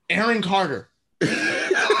Aaron Carter.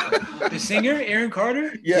 The singer, Aaron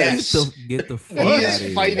Carter? Yes. Get the fuck He out is of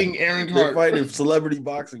here. fighting Aaron They're Carter. fighting a celebrity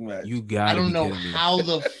boxing match. You I gotta don't be know kidding me. how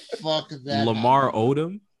the fuck that Lamar happened.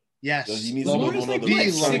 Odom? Yes. So he needs to Lamar's go to like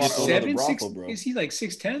another- what, Lamar six, Odom. seven, brothel, six, bro. is he like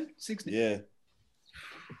 6'10"? 6'9"? Yeah.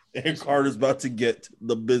 Aaron Carter's about to get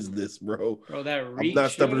the business, bro. Bro, that reach, I'm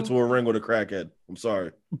not stepping yo. into a ring with a crackhead. I'm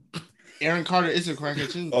sorry. Aaron Carter is a cracker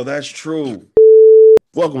too. Oh, that's true.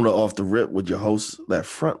 Welcome to Off the Rip with your hosts that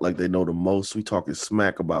front like they know the most. We talking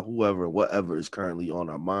smack about whoever and whatever is currently on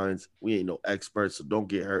our minds. We ain't no experts, so don't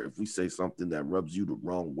get hurt if we say something that rubs you the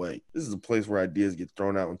wrong way. This is a place where ideas get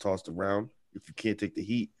thrown out and tossed around. If you can't take the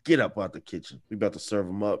heat, get up out the kitchen. We about to serve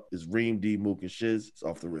them up. It's Reem, D, Mook, and Shiz. It's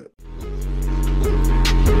Off the Rip.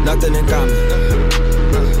 Nothing in common.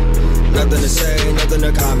 Nothing to say, nothing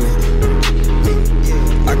to comment.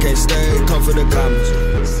 I can't stay, come for the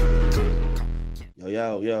comments.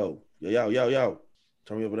 Yo.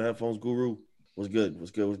 Turn me up with the headphones, Guru. What's good,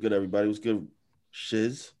 everybody? What's good,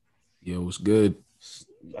 Shiz? Yo, what's good?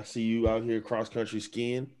 I see you out here cross-country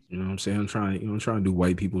skiing. You know what I'm saying? I'm trying to do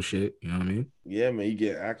white people shit. You know what I mean? Yeah, man, you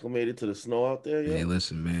get acclimated to the snow out there, yeah? Hey,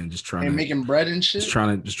 listen, man, just trying And to making bread and shit. just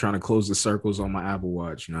trying to close the circles on my Apple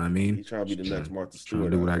Watch. You know what I mean? You trying to be the next Martha Trying to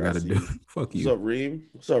Stewart. do what I gotta see do. you. Fuck What's you. up, Reem?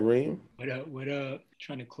 What up?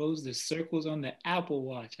 Trying to close the circles on the Apple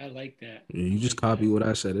Watch. I like that. Yeah, you just copy what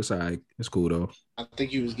I said. It's all right. It's cool though. I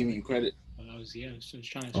think he was giving you credit. I was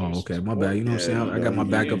trying to. Oh, okay. My bad. You know what I'm saying? I got my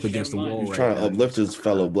back up against the wall. He's trying to uplift his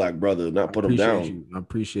fellow black brother, not put him down. I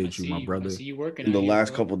appreciate you, my brother. I see you working In the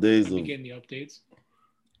last couple of days of getting the updates.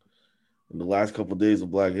 In the last couple of days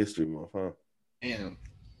of Black History Month, huh? Damn.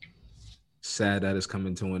 Sad that it's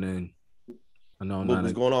coming to an end. I know I'm Mook, not.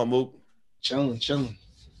 what's going on, Mook? Chilling.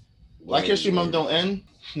 Black History Month don't end.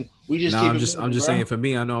 We just. No, keep I'm it just moving, bro. saying. For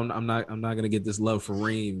me, I know I'm not gonna get this love for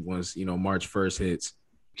Reem once March 1st hits.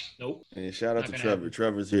 Nope. And shout out Not to gonna Trevor. happen.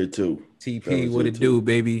 Trevor's here too. TP, Trevor's what here it too. do,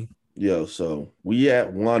 baby? Yo, so we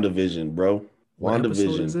at WandaVision, bro. What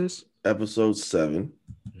episode is WandaVision, this? episode 7.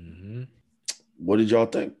 Mm-hmm. What did y'all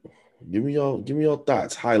think? Give me your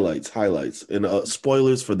thoughts, highlights, and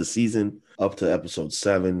spoilers for the season up to episode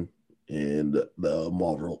 7 and the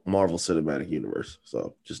Marvel Cinematic Universe.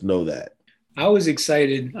 So just know that. I was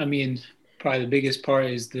excited. I mean, probably the biggest part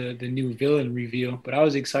is the new villain reveal, but I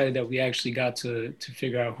was excited that we actually got to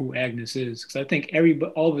figure out who Agnes is, because I think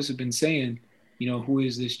all of us have been saying, who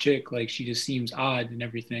is this chick? Like, she just seems odd and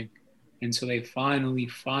everything. And so they finally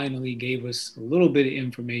gave us a little bit of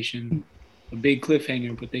information, a big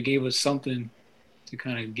cliffhanger, but they gave us something to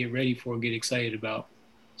kind of get ready for, get excited about.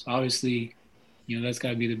 So obviously, that's got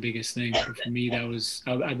to be the biggest thing. But for me,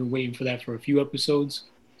 I've been waiting for that for a few episodes.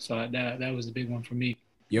 So that was the big one for me.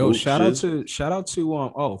 Yo, Ooh, shout out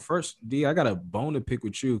to first, D, I got a bone to pick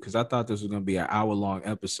with you because I thought this was gonna be an hour-long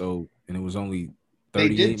episode and it was only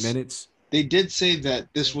 38 minutes. They did say that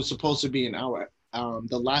this was supposed to be an hour.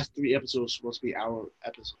 The last 3 episodes were supposed to be hour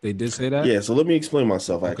episodes. They did say that? Yeah, so let me explain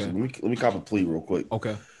myself actually. Okay. Let me cop a plea real quick.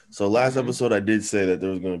 Okay. So last episode I did say that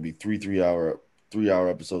there was going to be three hour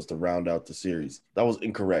episodes to round out the series. That was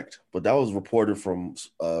incorrect, but that was reported from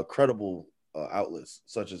credible outlets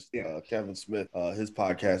such as Kevin Smith, his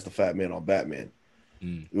podcast, The Fat Man on Batman,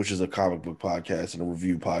 which is a comic book podcast and a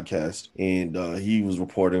review podcast. And he was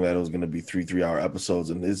reporting that it was going to be 3-hour episodes.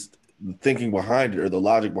 And his thinking behind it, or the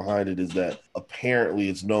logic behind it, is that apparently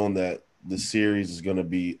it's known that the series is going to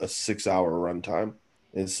be a 6-hour runtime.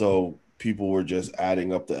 And so people were just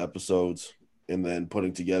adding up the episodes and then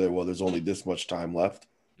putting together, well, there's only this much time left.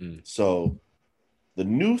 So the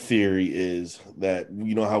new theory is that,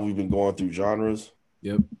 how we've been going through genres.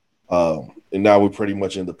 Yep. And now we're pretty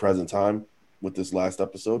much in the present time with this last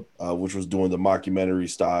episode, which was doing the mockumentary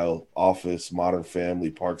style, Office, Modern Family,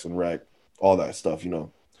 Parks and Rec, all that stuff, It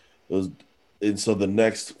was, and so the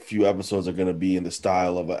next few episodes are going to be in the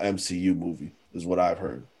style of an MCU movie, is what I've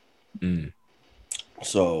heard.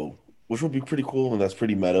 So, which would be pretty cool, and that's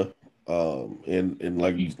pretty meta. And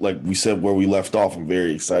like we said, where we left off, I'm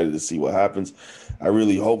very excited to see what happens. I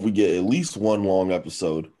really hope we get at least one long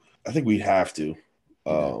episode. I think we'd have to,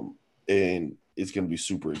 and it's going to be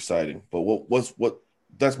super exciting. But what?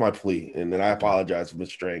 That's my plea, and then I apologize for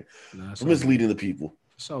misstraying, for misleading the people.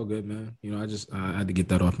 It's all good, man. I had to get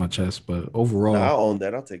that off my chest. But overall, I'll own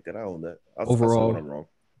that. I'll take that. I own that. Overall, I'll say when I'm wrong.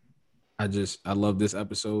 I love this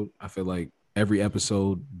episode. I feel like every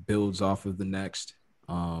episode builds off of the next.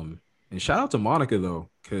 And shout out to Monica though,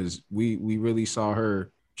 because we really saw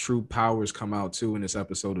her true powers come out too in this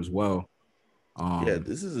episode as well.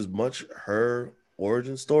 This is as much her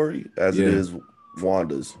origin story as it is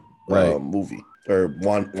Wanda's movie. or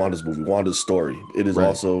Wanda's movie, Wanda's story. It is Right.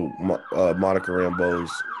 also Monica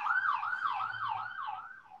Rambeau's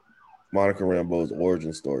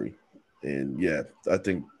origin story. And yeah, I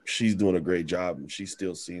think she's doing a great job, and she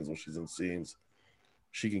steals scenes when she's in scenes.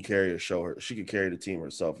 She can carry a show. She can carry the team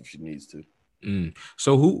herself if she needs to.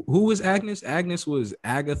 So who was Agnes? Agnes was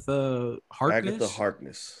Agatha Harkness. Agatha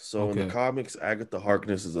Harkness. So in Okay. the comics, Agatha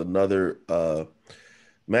Harkness is another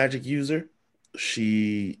magic user.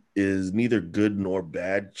 She is neither good nor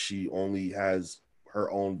bad. She only has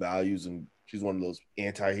her own values, and she's one of those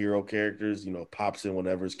anti-hero characters, pops in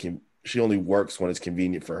whenever she only works when it's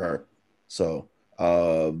convenient for her. So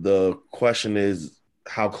the question is,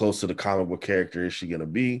 how close to the comic book character is she going to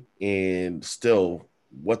be? And still,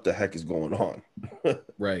 what the heck is going on?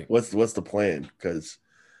 Right. What's the plan? Because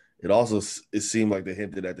it seemed like they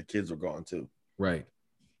hinted that the kids were gone too. Right.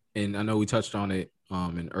 And I know we touched on it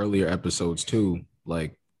in earlier episodes too.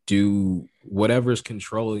 Like, do whatever's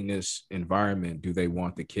controlling this environment, do they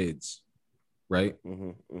want the kids? Right.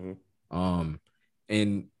 Mm-hmm, mm-hmm.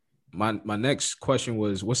 And my next question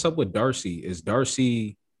was, what's up with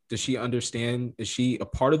Darcy? Does she understand? Is she a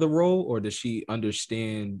part of the role, or does she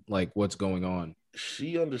understand like what's going on?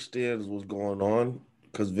 She understands what's going on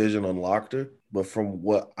because Vision unlocked her. But from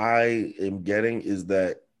what I am getting is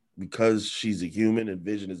that because she's a human and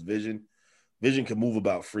Vision is Vision, Vision can move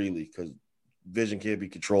about freely because Vision can't be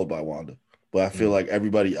controlled by Wanda. But I feel like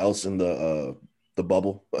everybody else in the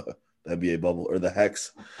bubble, the NBA bubble, or the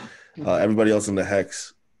Hex, everybody else in the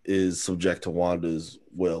Hex is subject to Wanda's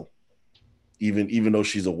will. Even though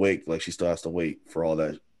she's awake, like she still has to wait for all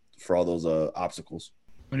those obstacles.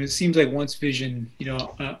 But it seems like once Vision,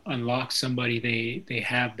 unlocks somebody, they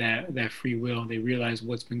have that free will. They realize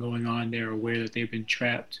what's been going on. They're aware that they've been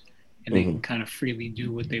trapped, and they can kind of freely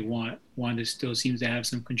do what they want. Wanda still seems to have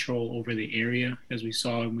some control over the area, as we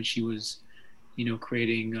saw when she was,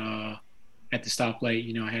 creating at the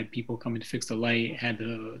stoplight. Had people coming to fix the light. Had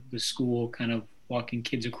the school kind of walking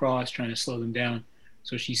kids across, trying to slow them down.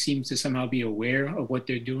 So she seems to somehow be aware of what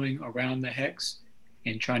they're doing around the Hex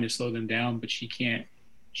and trying to slow them down, but she can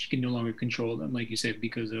no longer control them, like you said,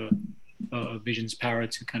 because of Vision's power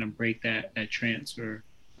to kind of break that trance or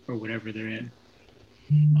whatever they're in.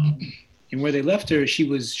 And where they left her, she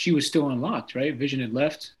was still unlocked, right? Vision had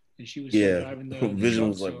left, and she was still driving the Vision truck,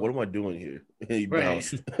 was like, "What am I doing here?" And he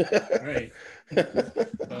bounced. Right.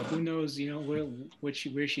 Who knows? Where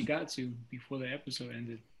she got to before the episode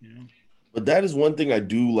ended. But that is one thing I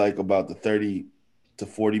do like about the 30 to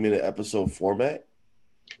 40-minute episode format,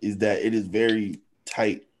 is that it is very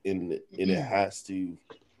tight and it has to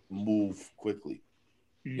move quickly.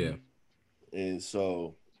 Yeah. And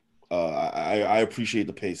so I appreciate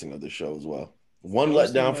the pacing of the show as well. One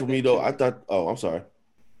letdown for me though, I thought, I'm sorry.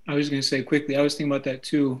 I was going to say quickly, I was thinking about that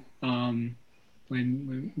too. When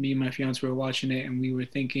me and my fiance were watching it, and we were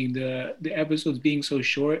thinking the episodes being so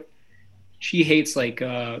short, she hates like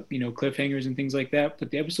cliffhangers and things like that, but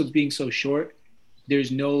the episodes being so short,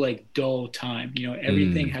 there's no like dull time.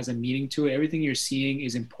 Everything has a meaning to it. Everything you're seeing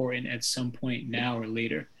is important at some point now or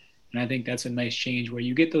later. And I think that's a nice change where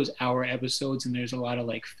you get those hour episodes and there's a lot of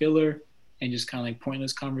like filler and just kind of like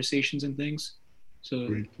pointless conversations and things.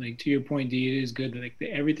 So like to your point, D, it is good that like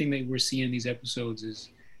everything that we're seeing in these episodes is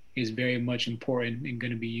very much important and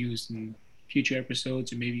going to be used in future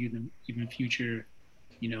episodes or maybe even future,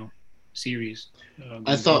 series.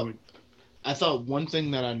 I thought one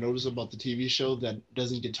thing that I noticed about the TV show that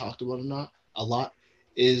doesn't get talked about a lot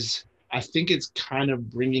is I think it's kind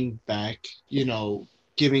of bringing back,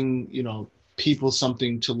 giving, people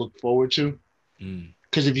something to look forward to.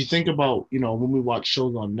 Because if you think about, when we watch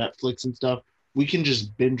shows on Netflix and stuff, we can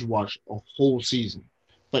just binge watch a whole season.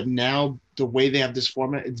 But now the way they have this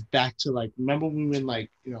format, it's back to like, remember when we were in like,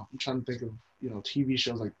 I'm trying to think of, TV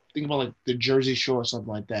shows, like think about like the Jersey Shore or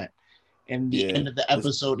something like that. And the end of the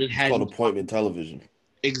episode, it had called appointment television.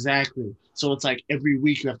 Exactly. So it's like every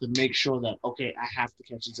week you have to make sure that, okay, I have to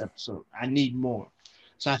catch this episode. I need more.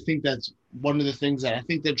 So I think that's one of the things that I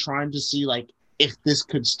think they're trying to see, like, if this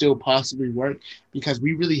could still possibly work, because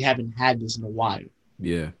we really haven't had this in a while.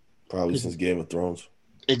 Yeah. Probably since Game of Thrones.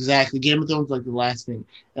 Exactly. Game of Thrones like the last thing.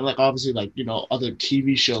 And like obviously like, other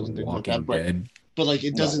TV shows and things like that. But like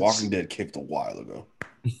it doesn't. Walking Dead kicked a while ago.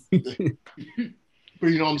 But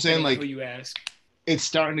you know what I'm saying? Like, you ask. It's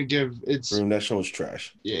starting to give that show is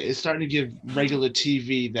trash. Yeah, it's starting to give regular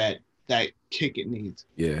TV that kick it needs.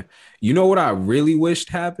 Yeah. You know what I really wished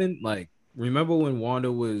happened? Like, remember when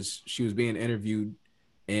Wanda was being interviewed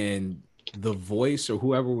and the voice or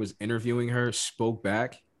whoever was interviewing her spoke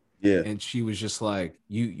back? Yeah. And she was just like,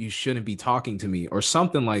 you shouldn't be talking to me or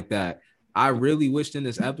something like that. I really wished in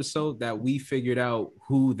this episode that we figured out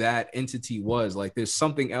who that entity was. Like, there's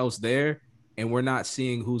something else there, and we're not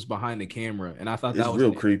seeing who's behind the camera. And I thought that was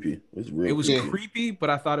real creepy. It was creepy, but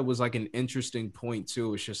I thought it was like an interesting point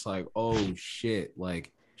too. It's just like, oh shit,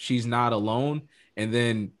 like she's not alone. And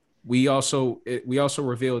then we also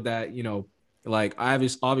revealed that, you know, like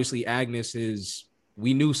obviously Agnes is.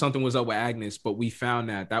 We knew something was up with Agnes, but we found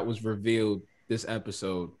that was revealed this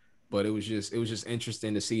episode. But it was just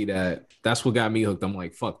interesting to see that. That's what got me hooked. I'm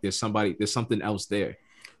like, fuck, there's something else there.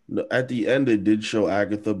 At the end, it did show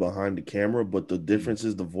Agatha behind the camera, but the difference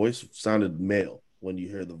is the voice sounded male when you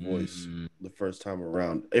hear the voice the first time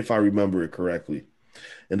around, if I remember it correctly.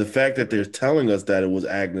 And the fact that they're telling us that it was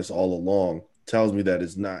Agnes all along tells me that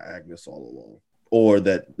it's not Agnes all along, or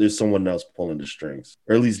that there's someone else pulling the strings.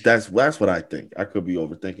 Or at least that's what I think. I could be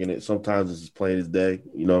overthinking it. Sometimes it's as plain as day,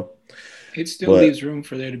 you know. It still leaves room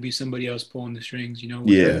for there to be somebody else pulling the strings, you know.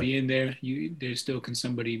 With being there, there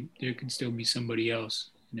can still be somebody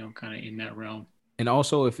else, you know, kind of in that realm. And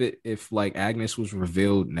also, if like Agnes was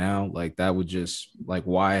revealed now, like that would just like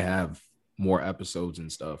why have more episodes and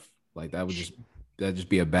stuff? Like that'd just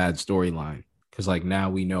be a bad storyline, because like now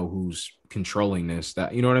we know who's controlling this.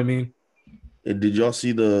 That, you know what I mean? And did y'all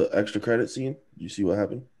see the extra credit scene? You see what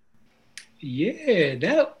happened? Yeah,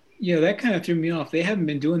 that kind of threw me off. They haven't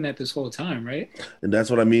been doing that this whole time, right? And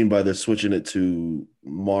that's what I mean by they're switching it to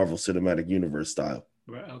Marvel Cinematic Universe style.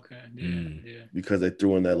 Right. Okay. Yeah. Because they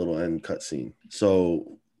threw in that little end cut scene.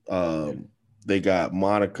 So they got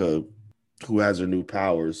Monica, who has her new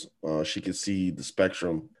powers. She can see the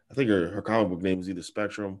spectrum. I think her comic book name is either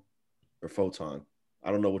Spectrum or Photon.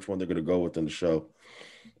 I don't know which one they're going to go with in the show.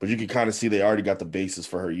 But you can kind of see they already got the basis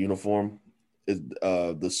for her uniform.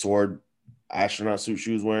 The sword astronaut suit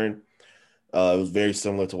she was wearing. It was very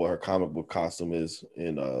similar to what her comic book costume is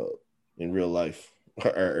in real life,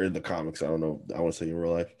 or in the comics. I don't know. I want to say in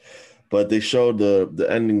real life. But they showed the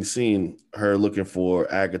ending scene, her looking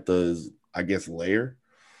for Agatha's, I guess, lair,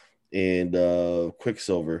 and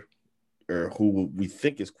Quicksilver, or who we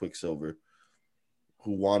think is Quicksilver,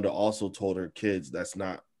 who Wanda also told her kids that's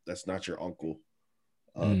not your uncle.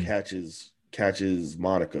 Catches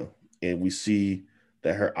Monica, and we see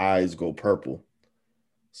that her eyes go purple.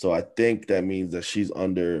 So I think that means that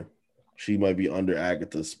she might be under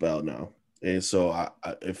Agatha's spell now. And so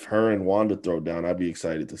if her and Wanda throw down, I'd be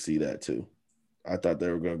excited to see that too. I thought they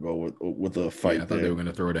were going to go with a fight. Yeah, I thought they were going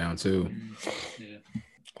to throw down too. Yeah.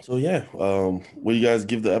 So yeah, what do you guys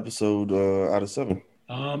give the episode out of 7?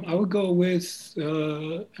 I would go with, I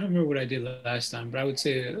don't remember what I did last time, but I would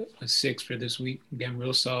say a 6 for this week. Again,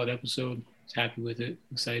 real solid episode. Happy with it.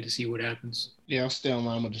 Excited to see what happens. Yeah, I'll stay on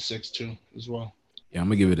line with the 6 too as well. Yeah, I'm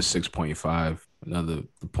going to give it a 6.5. The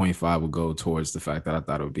 0.5 would go towards the fact that I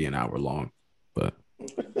thought it would be an hour long. But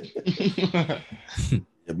yeah,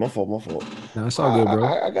 my fault. No, it's all good, bro.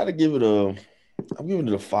 I got to give it I'm giving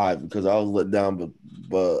it a 5 because I was let down,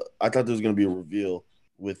 but I thought there was going to be a reveal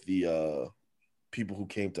with the people who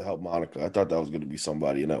came to help Monica. I thought that was going to be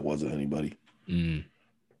somebody, and that wasn't anybody.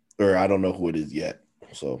 Or I don't know who it is yet.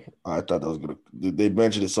 So I thought that was going to – they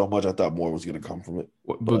mentioned it so much, I thought more was going to come from it.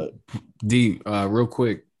 But D, real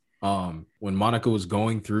quick, when Monica was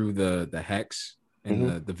going through the hex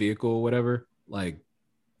in the vehicle or whatever, like,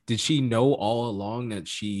 did she know all along that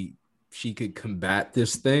she could combat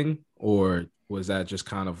this thing? Or was that just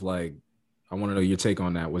kind of like – I want to know your take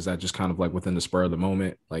on that. Was that just kind of like within the spur of the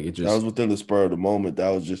moment? Like it just that was within the spur of the moment. That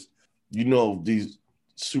was just, you know, these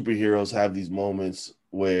superheroes have these moments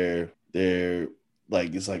where they're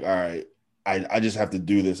like, it's like, all right, I just have to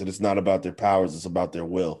do this. And it's not about their powers. It's about their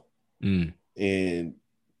will. And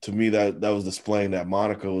to me, that was displaying that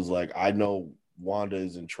Monica was like, I know Wanda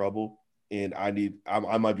is in trouble and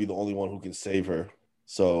I might be the only one who can save her.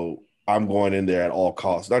 So I'm going in there at all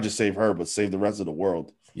costs, not just save her, but save the rest of the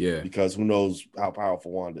world. Yeah. Because who knows how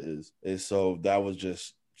powerful Wanda is. And so that was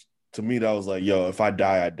just, to me, that was like, yo, if I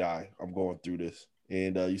die, I die. I'm going through this.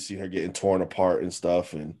 And you see her getting torn apart and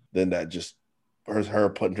stuff. And then that just, her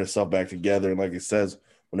putting herself back together. And like it says,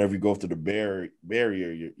 whenever you go through the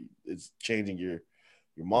barrier, it's changing your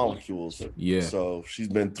molecules. Yeah. So she's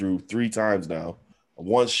been through 3 times now.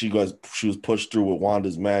 Once she was pushed through with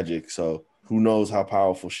Wanda's magic. So who knows how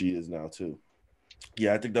powerful she is now too.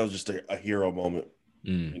 Yeah, I think that was just a hero moment.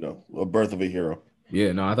 You know, a birth of a hero.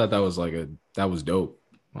 Yeah, no, I thought that was that was dope.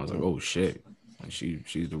 I was like, oh shit, like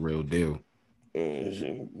she's the real deal.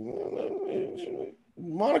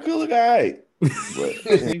 Monica look all right. But,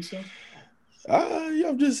 think so? Yeah,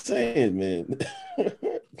 I'm just saying, man.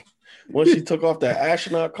 Once she took off that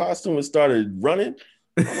astronaut costume and started running,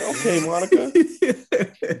 I'm like, okay, Monica,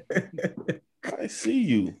 I see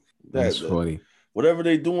you. That's funny. Whatever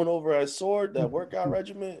they doing over at Sword, that workout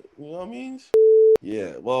regimen, you know what I mean?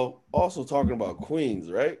 Yeah. Well, also talking about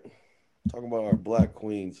queens, right? Talking about our black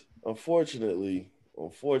queens. Unfortunately,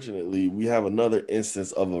 we have another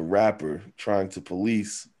instance of a rapper trying to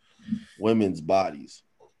police women's bodies.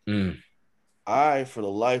 I, for the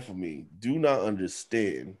life of me, do not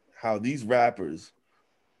understand how these rappers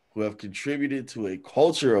who have contributed to a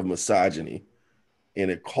culture of misogyny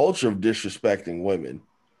and a culture of disrespecting women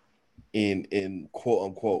in quote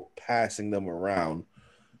unquote passing them around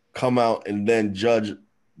come out and then judge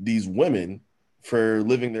these women for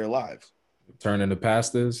living their lives. Turning the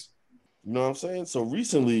pastors. You know what I'm saying? So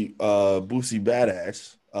recently, Boosie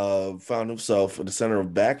Badass found himself at the center of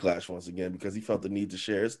backlash once again because he felt the need to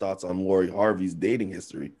share his thoughts on Lori Harvey's dating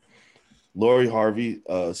history. Lori Harvey,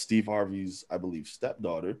 Steve Harvey's, I believe,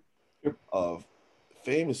 stepdaughter,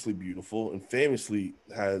 famously beautiful and famously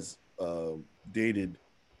has dated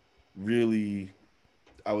really,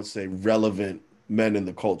 I would say, relevant men in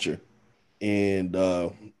the culture. And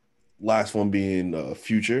last one being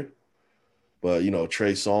Future. But, you know,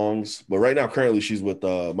 Trey Songz. But right now, currently, she's with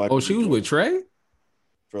Michael. Oh, she was with Trey?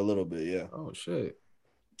 For a little bit, yeah. Oh, shit.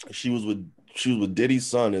 She was with Diddy's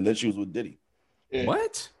son, and then she was with Diddy. Yeah.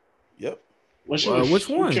 What? Yep. Which one? What's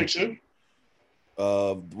the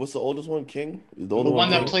oldest one? King? The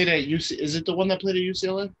one that played at UC. Is it the one that played at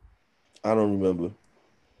UCLA? I don't remember.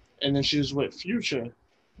 And then she was with Future.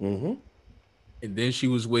 Mm-hmm. And then she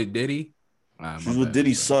was with Diddy? She was with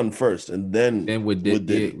Diddy's son first, and then with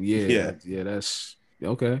Diddy. Yeah, that's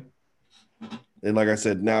okay. And like I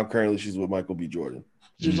said, now currently she's with Michael B. Jordan.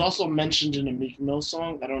 She was also mentioned in a Meek Mill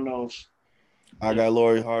song. I don't know if I got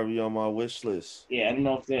Lori Harvey on my wish list. Yeah, I don't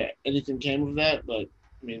know if anything came of that, but I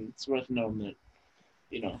mean, it's worth knowing that,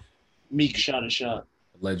 you know, Meek shot a shot.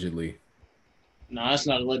 Allegedly. No, that's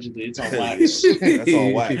not allegedly. It's on wax. That's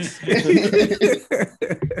on wax.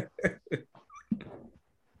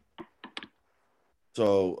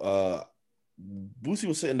 So Boosie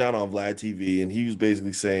was sitting down on Vlad TV, and he was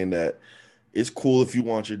basically saying that it's cool if you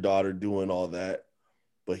want your daughter doing all that,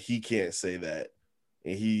 but he can't say that.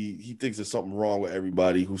 And he thinks there's something wrong with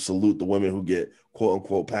everybody who salute the women who get quote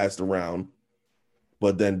unquote passed around,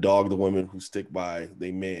 but then dog the women who stick by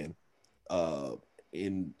they man.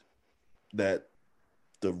 In that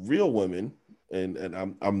the real women, and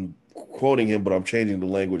I'm quoting him, but I'm changing the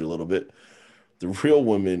language a little bit. The real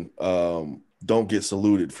women don't get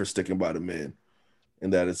saluted for sticking by the man,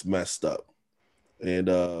 and that it's messed up. And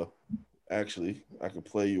actually, I can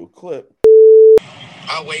play you a clip.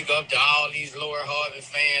 I wake up to all these Lord Harvey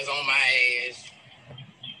fans on my ass.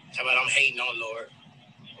 Talking about I'm hating on Lord.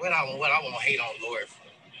 What I want to hate on Lord for?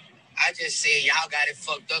 I just said y'all got it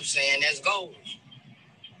fucked up saying that's goals.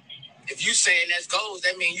 If you saying that's goals,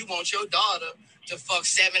 that means you want your daughter to fuck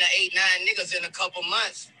 7 or 8, 9 niggas in a couple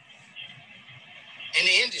months in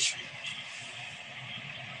the industry.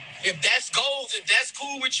 If that's goals, if that's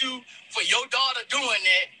cool with you for your daughter doing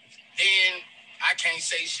that, then I can't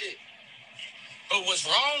say shit. But what's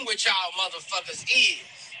wrong with y'all motherfuckers is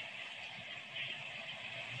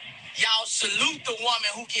y'all salute the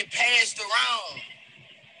woman who get passed around,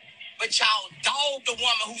 but y'all dog the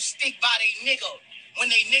woman who stick by they nigga when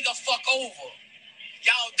they nigga fuck over.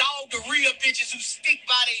 Y'all dog the real bitches who stick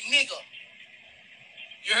by they nigga.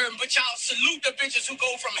 You heard me? But y'all salute the bitches who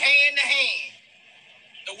go from hand to hand.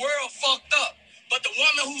 The world fucked up. But the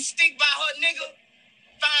woman who stick by her nigga,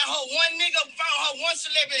 find her one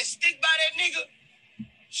celebrity and stick by that nigga,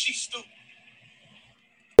 she's stupid.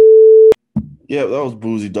 Yeah, that was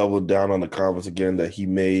Boosie doubled down on the comments again that he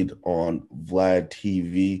made on Vlad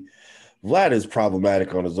TV. Vlad is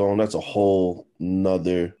problematic on his own. That's a whole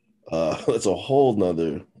nother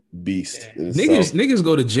beast. Niggas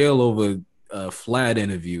go to jail over a Vlad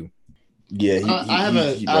interview. Yeah,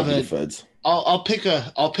 I'll pick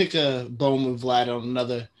a bone with Vlad on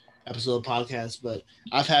another episode of podcast, but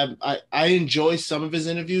I enjoy some of his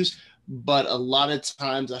interviews, but a lot of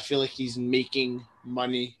times I feel like he's making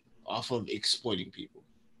money off of exploiting people,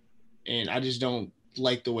 and I just don't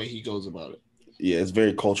like the way he goes about it. Yeah, it's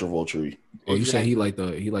very culture vulture-y. Oh, you say he like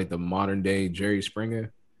the modern day Jerry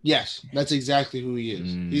Springer? Yes, that's exactly who he is.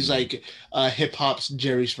 He's like hip hop's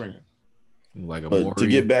Jerry Springer. But to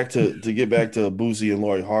get back to Boosie and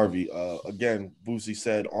Lori Harvey, again, Boosie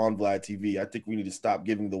said on Vlad TV, I think we need to stop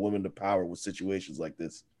giving the women the power with situations like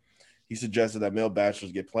this. He suggested that male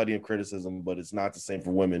bachelors get plenty of criticism, but it's not the same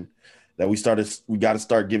for women. That we got to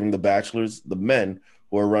start giving the bachelors, the men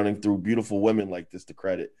who are running through beautiful women like this, the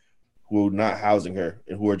credit, who are not housing her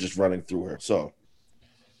and who are just running through her. So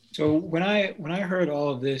So when I heard all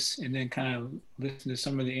of this and then kind of listened to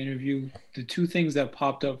some of the interview, the two things that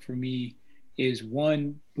popped up for me is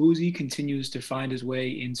one, Boosie continues to find his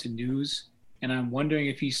way into news, and I'm wondering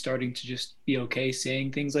if he's starting to just be okay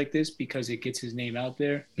saying things like this because it gets his name out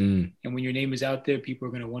there. And when your name is out there, people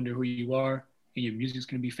are going to wonder who you are, and your music's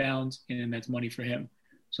going to be found, and then that's money for him.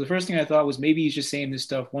 So the first thing I thought was maybe he's just saying this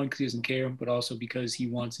stuff, one, because he doesn't care, but also because he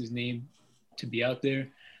wants his name to be out there.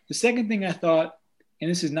 The second thing I thought, and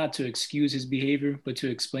this is not to excuse his behavior, but to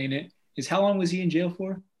explain it, is how long was he in jail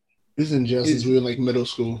for? He's in jail since we were like middle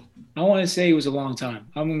school. I want to say it was a long time.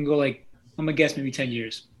 I'm gonna guess maybe 10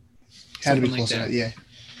 years. Had to be close to that, yeah.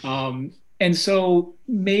 And so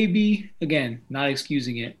maybe, again, not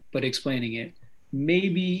excusing it, but explaining it,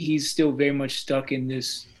 maybe he's still very much stuck in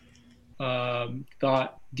this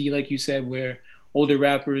thought, D, like you said, where older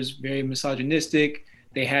rappers, very misogynistic,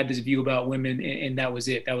 they had this view about women, and that was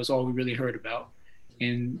it. That was all we really heard about.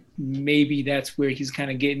 And maybe that's where he's kind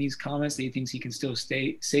of getting these comments that he thinks he can still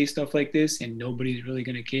say stuff like this and nobody's really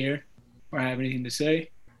going to care or have anything to say.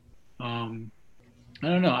 I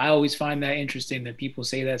don't know. I always find that interesting that people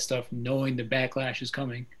say that stuff knowing the backlash is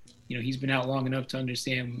coming. You know, he's been out long enough to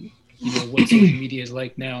understand, you know, what social media is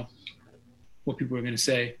like now, what people are going to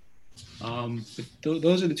say. But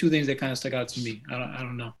those are the two things that kind of stuck out to me. I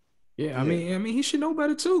don't know. Yeah, I mean, he should know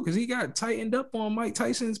better too, because he got tightened up on Mike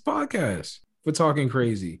Tyson's podcast for talking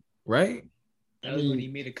crazy, right? That was when he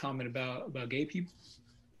made a comment about gay people.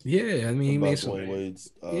 Yeah, I mean, he made some. Dwayne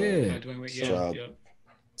Wade's, Dwayne Wade, yeah.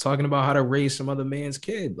 Talking about how to raise some other man's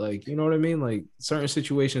kid, like, you know what I mean? Like certain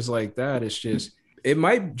situations like that, it's just, it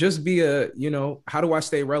might just be a, you know, how do I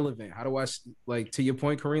stay relevant? How do I, like, to your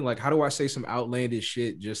point, Kareem, like, how do I say some outlandish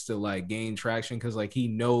shit just to like gain traction? Because like he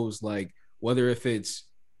knows, like, whether if it's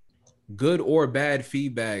good or bad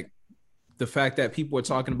feedback, the fact that people are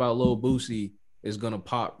talking about Lil Boosie is gonna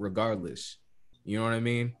pop regardless. You know what I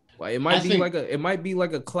mean? Like it might be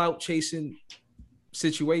like a clout chasing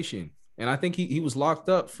situation. And I think he was locked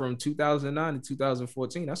up from 2009 to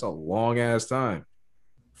 2014. That's a long ass time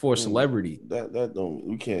for a celebrity. That don't,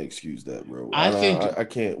 we can't excuse that, bro. We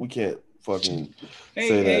can't fucking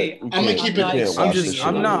say that. I'm gonna keep it.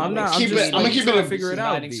 I'm not keep it to figure it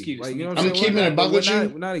out. Like, you know what I'm keeping it about with you.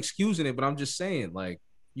 We're not excusing it, but I'm just saying, like,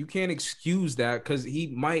 you can't excuse that because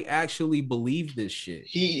he might actually believe this shit.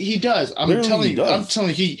 He does. I'm telling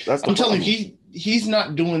you, he's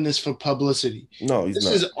not doing this for publicity. No, he's not.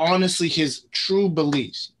 This is honestly his true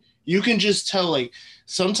beliefs. You can just tell, like,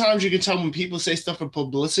 sometimes you can tell when people say stuff for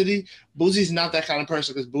publicity. Boosie's not that kind of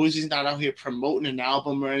person because Boosie's not out here promoting an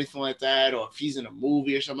album or anything like that, or if he's in a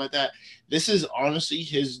movie or something like that. This is honestly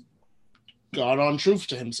his God-on truth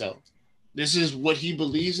to himself. This is what he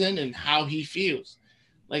believes in and how he feels.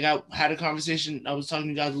 Like I had a conversation, I was talking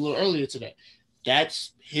to you guys a little earlier today.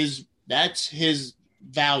 That's his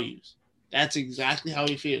values. That's exactly how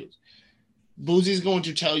he feels. Boosie's going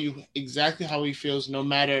to tell you exactly how he feels, no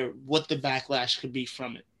matter what the backlash could be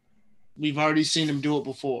from it. We've already seen him do it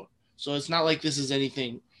before. So it's not like this is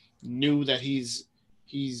anything new that he's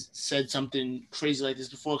said something crazy like this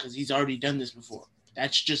before, because he's already done this before.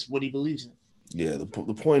 That's just what he believes in. Yeah, the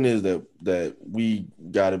point is that we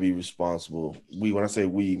got to be responsible. When I say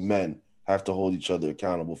we, men, have to hold each other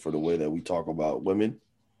accountable for the way that we talk about women,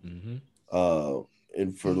 and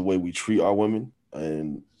for the way we treat our women.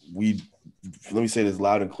 And let me say this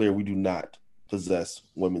loud and clear: we do not possess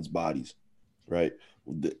women's bodies, right?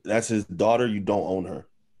 That's his daughter. You don't own her.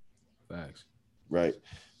 Facts. Right?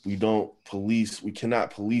 We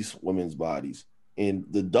cannot police women's bodies, and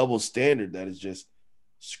the double standard that is just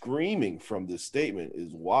screaming from this statement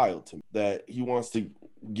is wild to me, that he wants to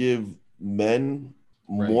give men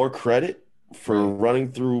more credit for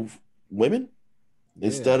running through women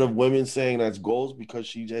instead of women saying that's goals because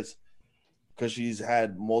she's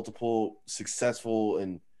had multiple successful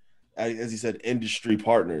and, as he said, industry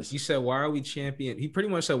partners. He said, he pretty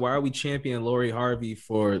much said, why are we championing Lori Harvey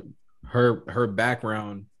for her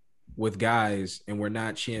background with guys, and we're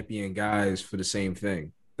not championing guys for the same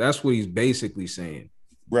thing? That's what he's basically saying.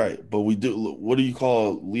 Right, but we do. What do you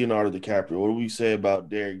call Leonardo DiCaprio? What do we say about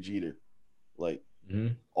Derek Jeter? Like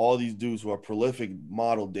all these dudes who are prolific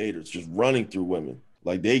model daters, just running through women.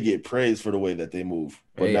 Like they get praised for the way that they move.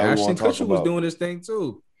 But now Ashton Kutcher was doing his thing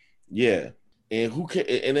too. Yeah, and who can?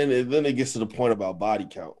 And then it gets to the point about body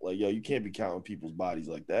count. Like, yo, you can't be counting people's bodies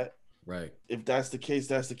like that. Right. If that's the case,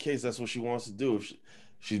 that's the case. That's what she wants to do. If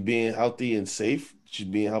she's being healthy and safe, she's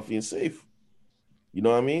being healthy and safe. You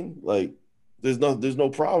know what I mean? Like. There's no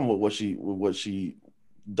problem with what she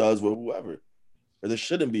does with whoever, or there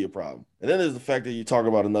shouldn't be a problem. And then there's the fact that you talk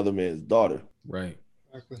about another man's daughter. Right.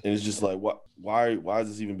 And it's just like, why is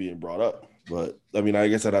this even being brought up? But I mean, I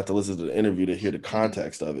guess I'd have to listen to the interview to hear the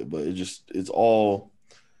context of it. But it's all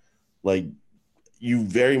like, you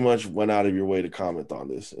very much went out of your way to comment on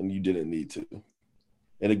this, and you didn't need to.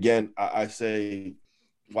 And again, I say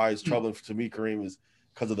why it's troubling to me, Kareem, is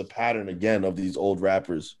because of the pattern again of these old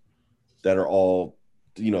rappers that are all,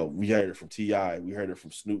 you know, we heard it from T.I., we heard it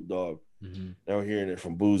from Snoop Dogg, now we're hearing it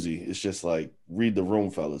from Boosie. It's just like, read the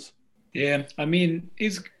room, fellas. Yeah, I mean,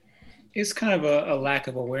 it's kind of a lack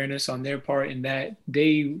of awareness on their part in that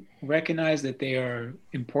they recognize that they are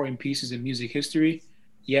important pieces of music history,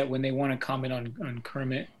 yet when they want to comment on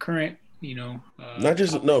current, you know,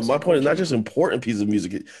 my point is not just important pieces of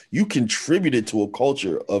music. You contributed to a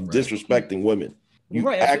culture of disrespecting women. You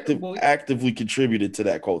actively contributed to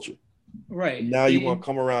that culture. Right. Now you want to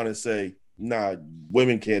come around and say, nah,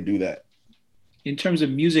 women can't do that. In terms of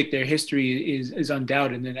music, their history is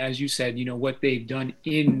undoubted. And as you said, you know, what they've done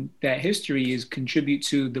in that history is contribute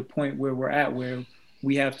to the point where we're at, where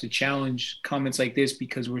we have to challenge comments like this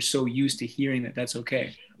because we're so used to hearing that that's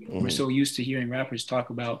okay. We're so used to hearing rappers talk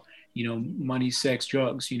about, you know, money, sex,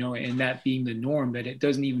 drugs, you know, and that being the norm, that it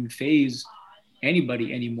doesn't even faze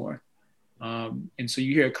anybody anymore. And so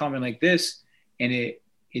you hear a comment like this, and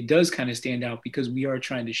it does kind of stand out because we are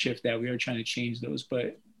trying to shift that. We are trying to change those.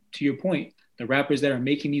 But to your point, the rappers that are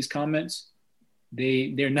making these comments,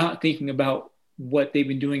 they're not thinking about what they've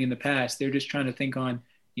been doing in the past. They're just trying to think on,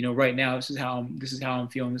 you know, right now, this is how I'm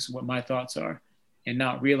feeling. This is what my thoughts are, and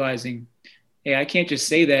not realizing, hey, I can't just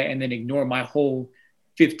say that and then ignore my whole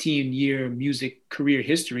 15-year music career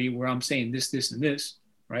history where I'm saying this, and this,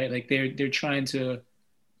 right? Like they're trying to,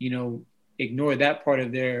 you know, ignore that part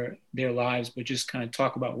of their lives, but just kind of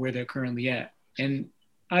talk about where they're currently at. And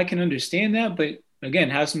I can understand that, but again,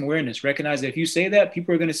 have some awareness. Recognize that if you say that,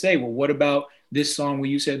 people are going to say, well, what about this song where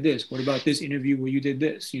you said this? What about this interview where you did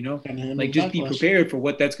this? You know, like just be prepared for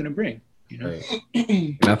what that's going to bring. You know? Right.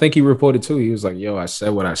 And I think he reported too. He was like, yo, I said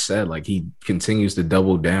what I said. Like he continues to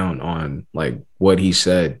double down on like what he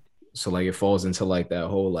said. So like it falls into like that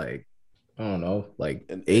whole like, I don't know, like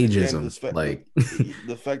ageism. Like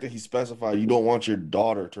the fact that he specified you don't want your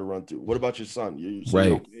daughter to run through. What about your son? You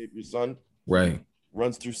don't, if your son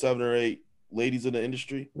runs through 7 or 8 ladies in the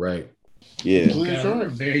industry. Right. Yeah. A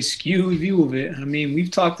very skewed view of it. I mean, we've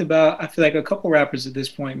talked about, I feel like a couple rappers at this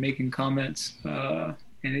point making comments,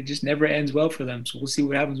 and it just never ends well for them. So we'll see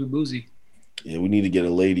what happens with Boosie. Yeah, we need to get a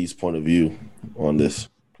lady's point of view on this.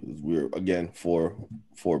 We're again four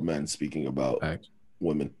men speaking about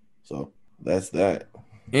women. So that's that.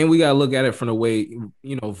 And we gotta look at it from the way,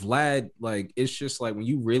 you know, Vlad, like, it's just like when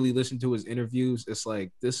you really listen to his interviews, it's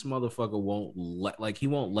like this motherfucker won't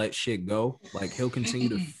let shit go. Like he'll continue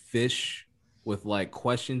to fish with like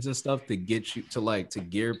questions and stuff to get you to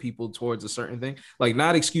gear people towards a certain thing. Like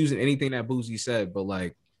not excusing anything that Boosie said, but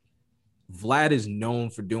like Vlad is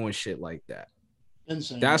known for doing shit like that.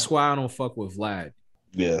 Insane. That's why I don't fuck with Vlad.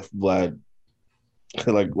 Yeah, Vlad.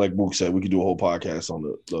 Like Mook said, we could do a whole podcast on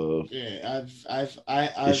the I've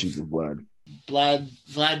issues with Vlad.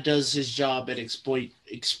 Vlad does his job at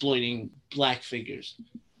exploiting black figures,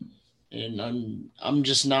 and I'm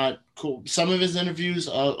just not cool. Some of his interviews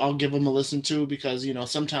I'll give him a listen to because, you know,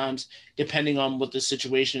 sometimes depending on what the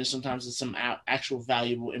situation is, sometimes it's some actual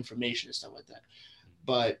valuable information and stuff like that.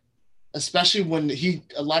 But especially when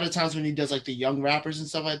a lot of times when he does like the young rappers and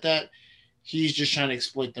stuff like that, he's just trying to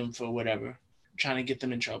exploit them for whatever. Trying to get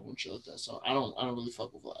them in trouble and shit like that. So I don't really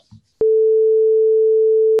fuck with Vlad.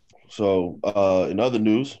 So in other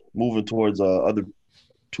news, moving towards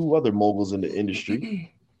two other moguls in the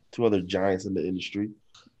industry, 2 other giants in the industry.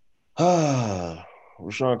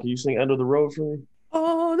 Rashawn, can you sing End of the Road for me?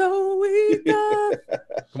 Oh no, we got.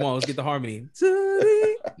 Come on, let's get the harmony.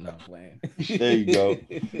 No, playing. There you go.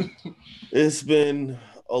 It's been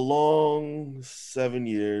a long 7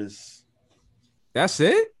 years. That's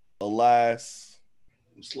it? Alas.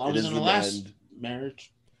 As long as in the last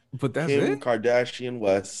marriage. But that's Kim it? Kardashian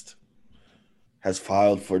West has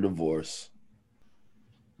filed for divorce.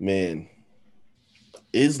 Man,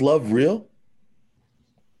 is love real?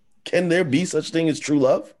 Can there be such thing as true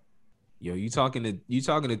love? Yo, you talking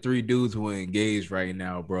to 3 dudes who are engaged right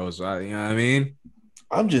now, bro. So you know what I mean?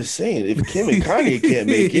 I'm just saying, if Kim and Kanye can't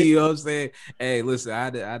make it, you know what I'm saying? Hey, listen, I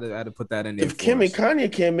had to put that in there. If Kim and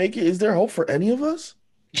Kanye can't make it, is there hope for any of us?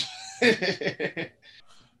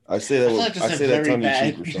 I say that tongue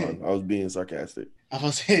in cheek, Rashawn. I was being sarcastic. I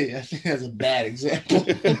was saying, I think that's a bad example.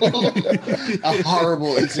 A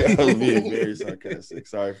horrible example. I was being very sarcastic.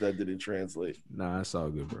 Sorry if that didn't translate. Nah, it's all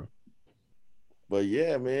good, bro. But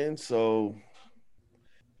yeah, man. So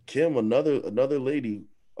Kim, another lady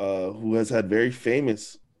who has had very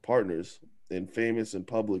famous partners and famous in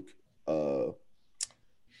public, what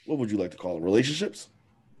would you like to call them? Relationships?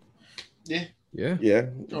 Yeah. Yeah.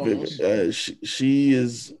 She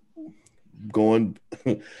is going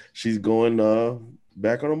she's going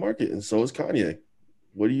back on the market, and so is Kanye.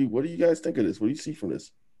 What do you guys think of this? What do you see from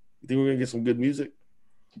this? You think we're gonna get some good music?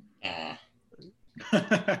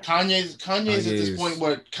 Kanye's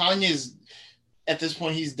at this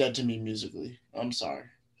point he's dead to me musically. I'm sorry.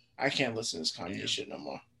 I can't listen to this Kanye shit no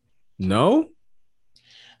more. No?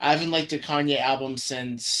 I haven't liked a Kanye album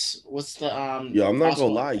since what's the Yeah, I'm not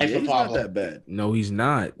gonna lie, he's not that bad. No, he's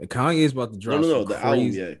not. Kanye's about to drop no, the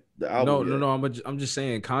crazy... album, The album, no. I'm just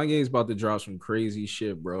saying Kanye's about to drop some crazy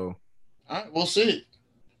shit, bro. All right, we'll see.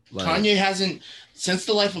 Kanye hasn't since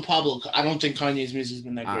The Life of Pablo. I don't think Kanye's music's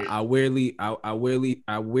been that great.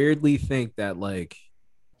 I weirdly think that like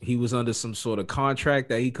he was under some sort of contract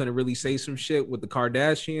that he couldn't really say some shit with the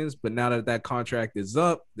Kardashians, but now that contract is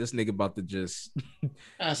up, this nigga about to just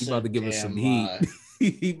he about to give us some heat.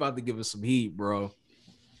 He about to give us some heat, bro.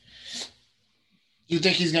 You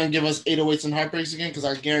think he's gonna give us 808s and Heartbreaks again? Because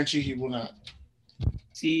I guarantee he will not.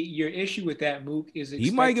 See, your issue with that, Mook, is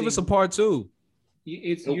he might give us a part 2.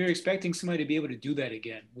 You're expecting somebody to be able to do that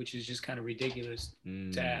again, which is just kind of ridiculous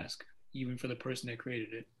to ask, even for the person that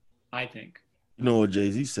created it, I think. You know what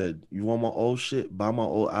Jay-Z said? You want my old shit? Buy my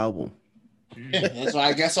old album. Yeah, that's why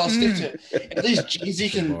I guess I'll stick to it. At least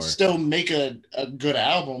Jay-Z can still make a good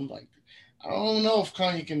album. Like, I don't know if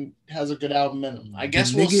Kanye has a good album in him. I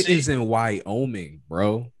guess we'll see. Nigga is in Wyoming,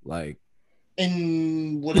 bro. Like,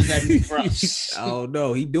 and what does that mean for us? I don't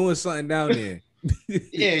know. He doing something down there.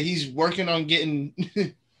 Yeah, he's working on getting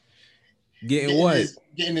what?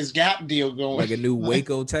 Getting his Gap deal going. Like a new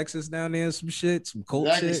Waco, Texas down there, some shit, some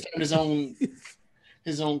cult shit. His own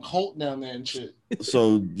cult down there and shit.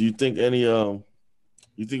 So do you think you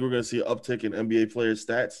think we're gonna see an uptick in NBA players'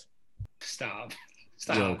 stats? Stop.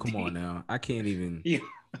 Yo, come on now. I can't even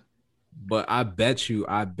but I bet you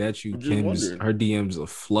Kim's her DMs are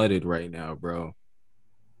flooded right now, bro.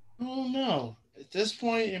 Oh no. At this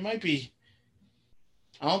point, it might be.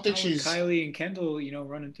 I don't think she's Kylie and Kendall,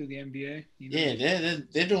 running through the NBA. Yeah,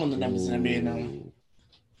 they're doing the numbers in the NBA now.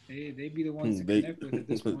 They be the ones to connect with at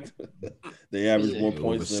this point. They average more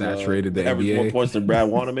points than saturated the average NBA. More points than Brad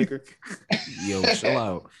Wanamaker. Yo, chill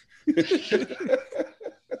out.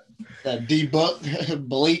 That D-Buck,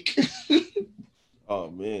 Blake.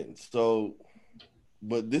 Oh man. So,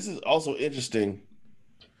 but this is also interesting.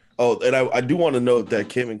 Oh, and I do want to note that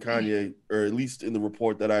Kim and Kanye, or at least in the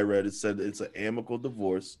report that I read, it said it's an amicable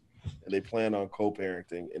divorce and they plan on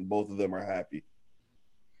co-parenting, and both of them are happy.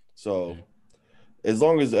 So as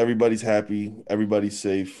long as everybody's happy, everybody's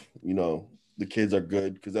safe, the kids are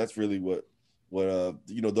good, because that's really what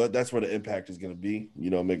that's where the impact is going to be,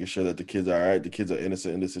 making sure that the kids are all right, the kids are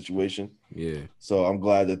innocent in this situation. Yeah. So I'm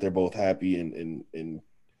glad that they're both happy, and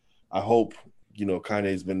I hope,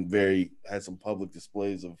 Kanye's had some public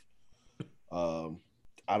displays of, I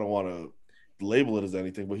don't want to label it as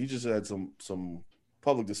anything, but he just had some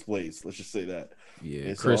public displays. Let's just say that. Yeah.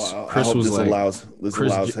 And Chris I hope was this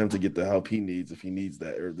allows him to get the help he needs, if he needs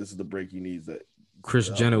that, or this is the break he needs. That Chris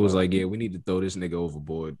Jenner was like, yeah, we need to throw this nigga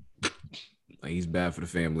overboard. Like, he's bad for the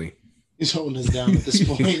family. He's holding us down at this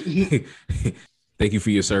point. Thank you for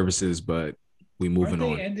your services, but we moving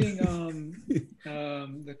on. Ending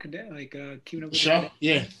the cadet, keeping up with show?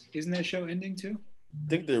 Yeah. Isn't that show ending too? I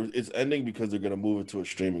think it's ending because they're gonna move it to a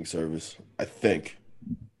streaming service, I think.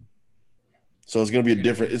 So it's gonna be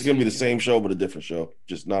it's gonna be the same show but a different show,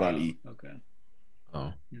 just not on E. Okay.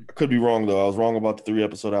 Oh. I could be wrong though. I was wrong about the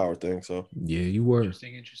 3-episode hour thing. So yeah, you were.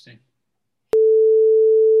 Interesting.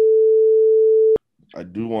 I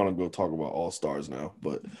do want to go talk about All Stars now,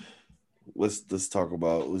 but let's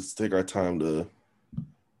take our time to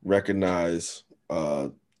recognize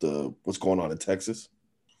what's going on in Texas.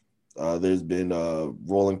 There's been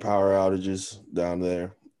rolling power outages down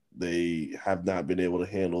there. They have not been able to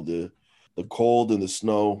handle the cold and the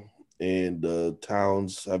snow, and the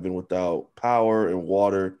towns have been without power and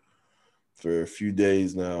water for a few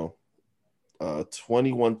days now.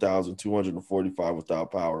 21,245 without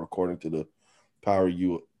power, according to the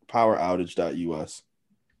poweroutage.us.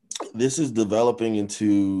 This is developing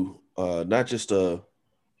into not just a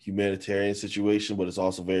humanitarian situation, but it's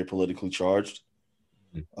also very politically charged.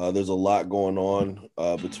 There's a lot going on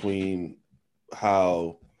between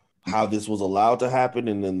how this was allowed to happen,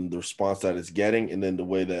 and then the response that it's getting, and then the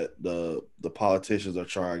way that the politicians are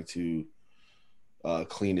trying to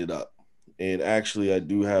clean it up. And actually, I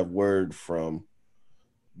do have word from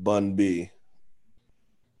Bun B,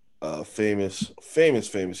 famous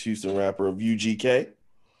Houston rapper of UGK.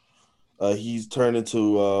 He's turned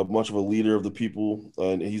into much of a leader of the people,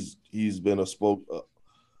 and he's been a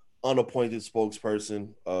unappointed spokesperson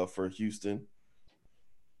for Houston,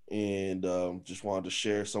 and just wanted to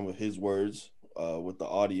share some of his words with the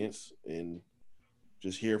audience and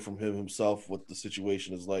just hear from him himself what the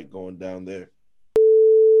situation is like going down there.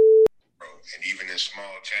 And even in small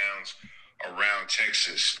towns around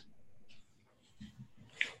Texas.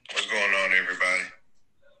 What's going on, everybody?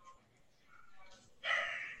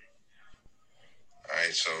 All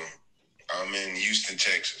right, so I'm in Houston,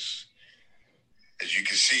 Texas. As you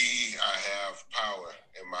can see, I have power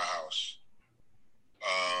in my house.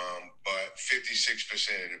 But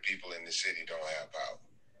 56% of the people in the city don't have power.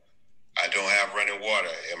 I don't have running water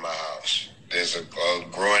in my house. There's a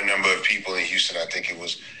growing number of people in Houston. I think it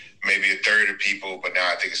was maybe a third of people, but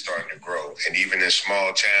now I think it's starting to grow. And even in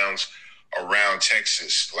small towns around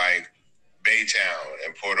Texas, like Baytown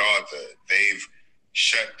and Port Arthur, they've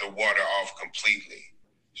shut the water off completely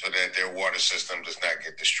so that their water system does not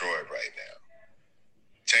get destroyed right now.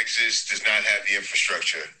 Texas does not have the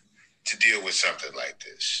infrastructure to deal with something like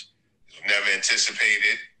this. It was never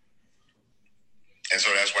anticipated. And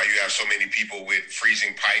so that's why you have so many people with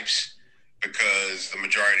freezing pipes, because the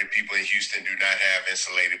majority of people in Houston do not have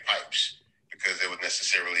insulated pipes because they were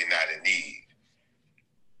necessarily not in need.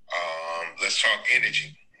 Let's talk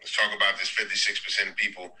energy. Let's talk about this 56% of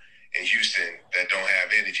people in Houston that don't have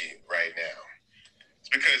energy right now. It's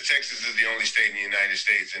because Texas is the only state in the United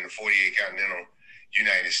States, in the 48 continental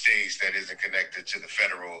United States, that isn't connected to the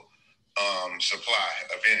federal supply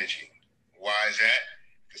of energy. Why is that?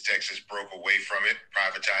 Because Texas broke away from it,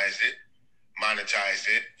 privatized it, monetized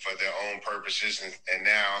it for their own purposes, and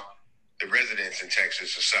now the residents in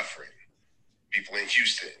Texas are suffering. People in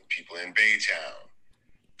Houston, people in Baytown,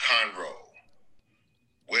 Conroe,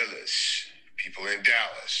 Willis, people in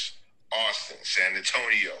Dallas, Austin, San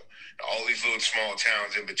Antonio, all these little small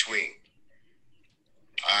towns in between.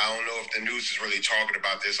 I don't know if the news is really talking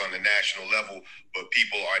about this on the national level, but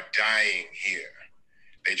people are dying here.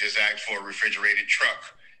 They just asked for a refrigerated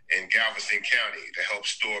truck in Galveston County to help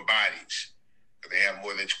store bodies. They have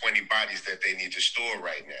more than 20 bodies that they need to store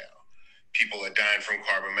right now. People are dying from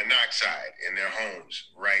carbon monoxide in their homes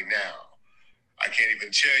right now. I can't even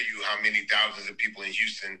tell you how many thousands of people in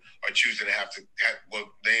Houston are choosing to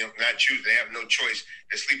they have no choice.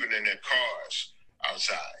 They're sleeping in their cars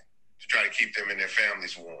outside to try to keep them and their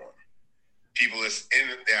families warm. People is in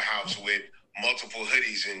their house with multiple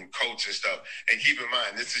hoodies and coats and stuff. And keep in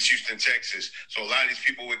mind, this is Houston, Texas. So a lot of these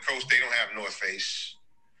people with coats, they don't have North Face.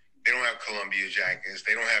 They don't have Columbia jackets.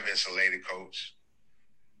 They don't have insulated coats.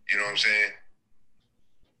 You know what I'm saying?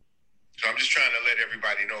 So I'm just trying to let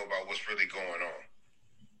everybody know about what's really going on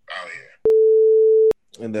out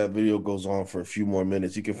here. And that video goes on for a few more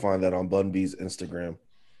minutes. You can find that on Bun B's Instagram.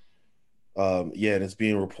 And it's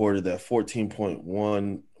being reported that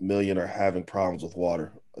 14.1 million are having problems with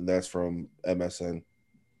water. And that's from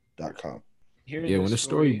MSN.com. When the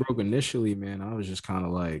story broke initially, man, I was just kind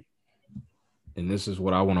of like, and this is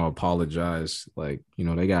what I want to apologize. Like,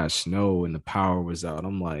 they got snow and the power was out.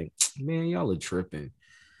 I'm like, man, y'all are tripping.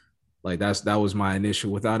 Like that was my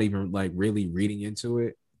initial, without even like really reading into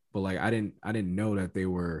it. But like I didn't know that they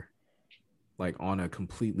were like on a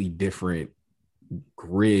completely different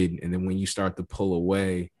grid. And then when you start to pull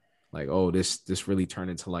away, like, oh, this really turned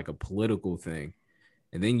into like a political thing.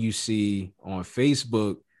 And then you see on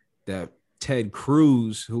Facebook that Ted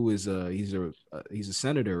Cruz, who is he's a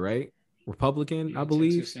senator, right? Republican, I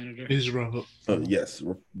believe. He's yes,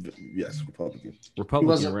 Republican. He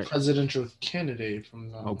was a presidential candidate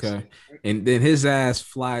from okay. And then his ass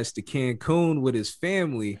flies to Cancun with his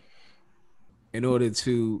family in order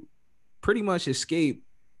to pretty much escape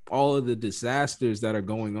all of the disasters that are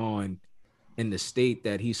going on in the state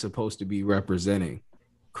that he's supposed to be representing.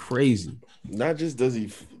 Crazy. Not just does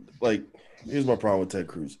he like. Here's my problem with Ted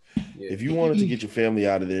Cruz. Yeah. If you wanted to get your family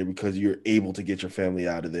out of there because you're able to get your family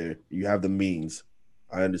out of there, you have the means.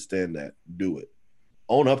 I understand that. Do it.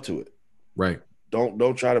 Own up to it. Right.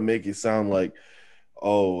 Don't try to make it sound like,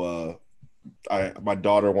 my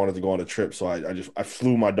daughter wanted to go on a trip, so I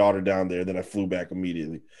flew my daughter down there, then I flew back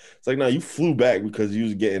immediately. It's like, no, you flew back because you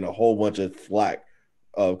was getting a whole bunch of flack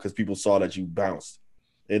because people saw that you bounced.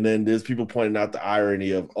 And then there's people pointing out the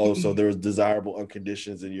irony of, so there's desirable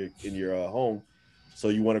unconditions in your home, so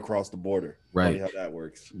you want to cross the border. Right. Funny how that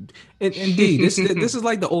works. Indeed, this is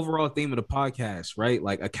like the overall theme of the podcast, right?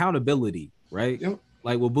 Like accountability, right? Yep.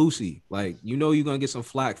 Like with Boosie, like you're gonna get some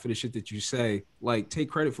flack for the shit that you say. Like take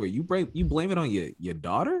credit for it. You blame it on your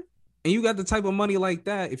daughter, and you got the type of money like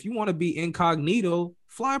that. If you want to be incognito,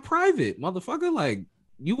 fly private, motherfucker. Like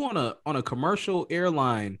you on a commercial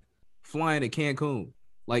airline. flying to Cancun.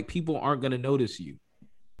 Like, people aren't gonna notice you.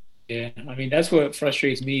 Yeah, I mean, that's what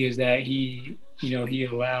frustrates me is that he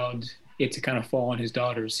allowed it to kind of fall on his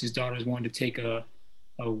daughters. His daughters wanted to take a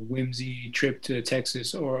whimsy trip to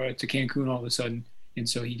Texas or to Cancun all of a sudden, and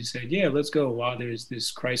so he just said, "Yeah, let's go," while there's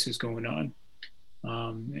this crisis going on.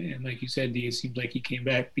 And like you said, D, it seems like he came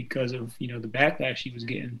back because of the backlash he was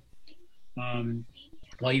getting.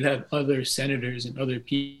 While you have other senators and other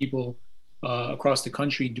people across the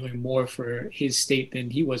country doing more for his state than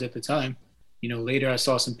he was at the time. Later I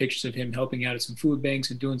saw some pictures of him helping out at some food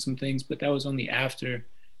banks and doing some things, but that was only after,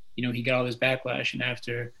 he got all this backlash and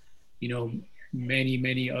after, many,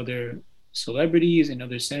 many other celebrities and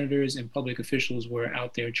other senators and public officials were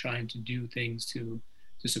out there trying to do things to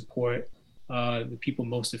support the people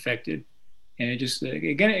most affected. And it just,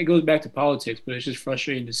 again, it goes back to politics, but it's just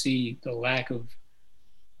frustrating to see the lack of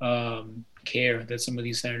care that some of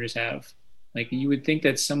these senators have. Like, you would think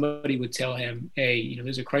that somebody would tell him, "Hey,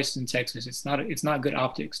 there's a crisis in Texas. It's not good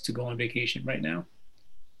optics to go on vacation right now."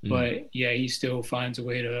 But yeah, he still finds a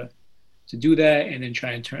way to do that and then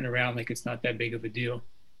try and turn around like it's not that big of a deal.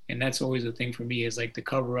 And that's always the thing for me is like the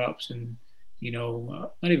cover-ups and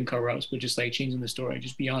not even cover-ups, but just like changing the story.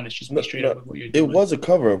 Just be honest. Just be straight up with what you're doing. It was a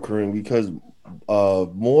cover-up, Kareem, because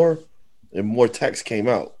more and more text came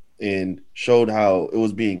out and showed how it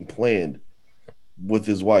was being planned with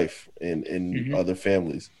his wife and other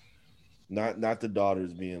families. Not the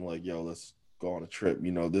daughters being like, "Yo, let's go on a trip."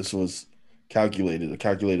 This was a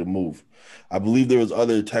calculated move. I believe there was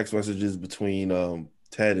other text messages between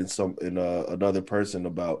Ted and another person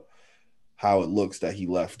about how it looks that he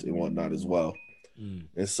left and whatnot as well.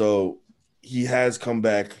 And so he has come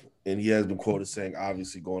back and he has been quoted saying,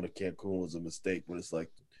 obviously going to Cancun was a mistake, but it's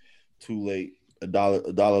like too late, a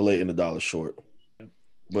dollar late and a dollar short.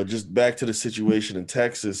 But just back to the situation in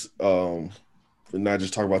Texas, and not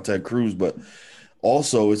just talk about Ted Cruz, but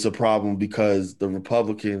also it's a problem because the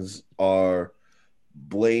Republicans are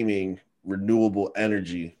blaming renewable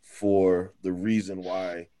energy for the reason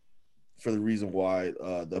why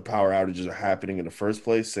the power outages are happening in the first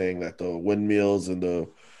place, saying that the windmills and the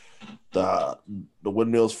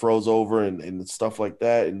windmills froze over and stuff like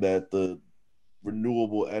that, and that the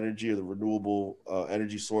renewable energy or the renewable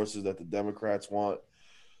energy sources that the Democrats want,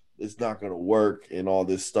 it's not going to work and all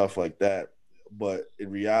this stuff like that. But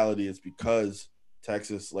in reality, it's because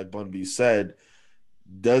Texas, like Bun B said,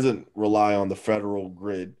 doesn't rely on the federal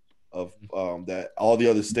grid of that all the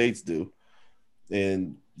other states do.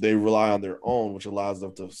 And they rely on their own, which allows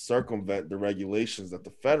them to circumvent the regulations that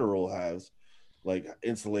the federal has, like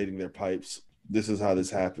insulating their pipes. This is how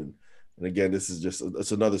this happened. And again, this is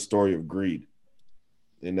it's another story of greed.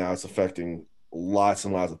 And now it's affecting lots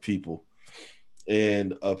and lots of people.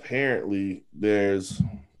 And apparently there's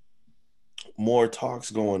more talks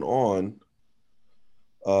going on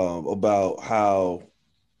about how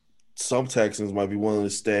some Texans might be willing to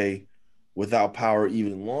stay without power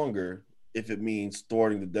even longer if it means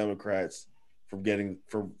thwarting the Democrats from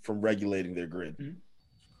regulating their grid.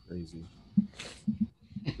 Crazy.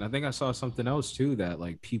 I think I saw something else too, that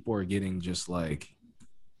like people are getting just like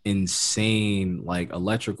insane like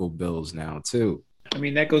electrical bills now too. I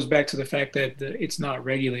mean, that goes back to the fact that it's not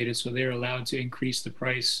regulated, so they're allowed to increase the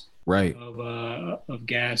price of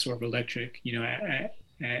gas or of electric,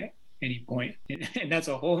 at any point. And that's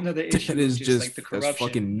a whole nother issue. It is just like the corruption. That's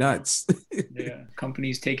fucking nuts. Yeah,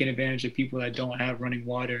 companies taking advantage of people that don't have running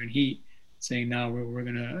water and heat, saying, "No, we're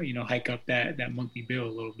gonna hike up that monthly bill a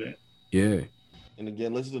little bit." Yeah. And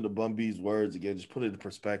again, listen to the Bun B's words again. Just put it in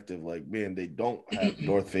perspective. Like, man, they don't have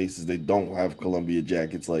North Faces. They don't have Columbia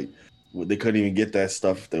jackets. Like, they couldn't even get that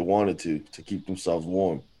stuff if they wanted to keep themselves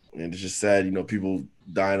warm. And it's just sad, people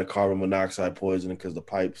dying of carbon monoxide poisoning because the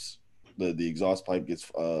pipes, the exhaust pipe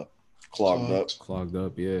gets clogged up. Clogged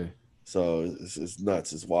up, yeah. So it's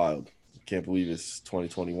nuts. It's wild. Can't believe it's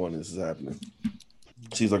 2021 and this is happening.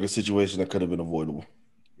 Seems like a situation that could have been avoidable.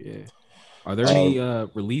 Yeah. Are there any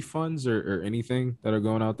relief funds or anything that are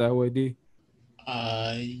going out that way, D?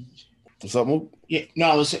 What's up, Mook? Yeah, no,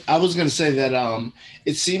 I was gonna say that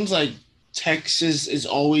it seems like Texas is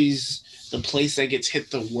always the place that gets hit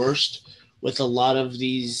the worst with a lot of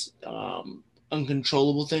these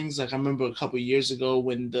uncontrollable things. Like I remember a couple of years ago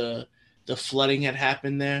when the flooding had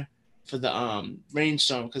happened there for the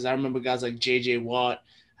rainstorm, because I remember guys like J.J. Watt,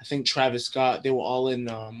 I think Travis Scott, they were all in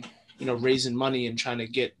raising money and trying to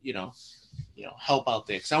get help out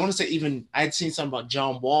there. Because I want to say even I had seen something about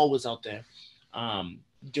John Wall was out there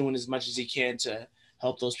doing as much as he can to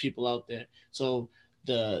help those people out there. So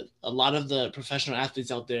a lot of the professional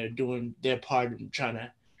athletes out there doing their part in trying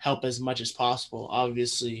to help as much as possible.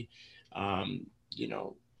 Obviously,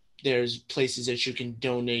 There's places that you can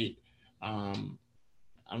donate. I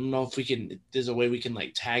don't know if there's a way we can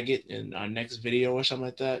like tag it in our next video or something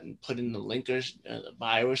like that and put in the link or the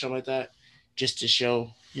bio or something like that, just to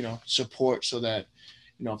show, support so that,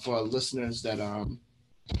 for our listeners that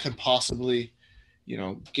could possibly,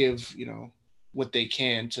 give, what they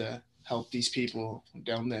can to help these people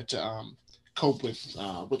down there to cope with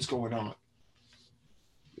what's going on.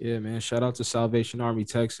 Yeah, man. Shout out to Salvation Army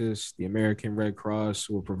Texas, the American Red Cross,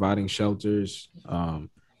 who are providing shelters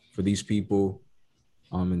for these people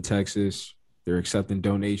in Texas. They're accepting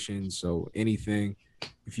donations. So anything,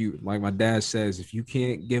 if you, like my dad says, if you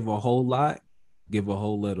can't give a whole lot, give a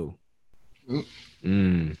whole little.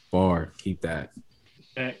 Bar. Keep that.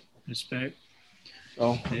 Respect.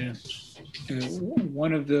 Oh, yeah.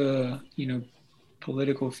 One of the,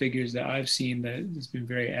 political figures that I've seen that has been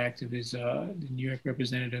very active is the New York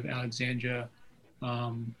Representative Alexandria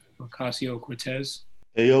Ocasio-Cortez.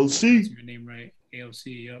 AOC. That's her name, right?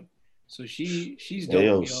 AOC, yep. So she's dope.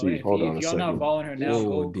 AOC. If Hold on y'all not following her now,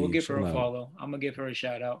 go give her a follow. I'm gonna give her a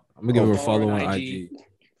shout out. I'm gonna give her a follow on IG.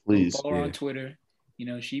 Please. Follow her on Twitter.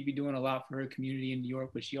 She be doing a lot for her community in New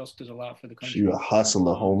York, but she also does a lot for the country. She a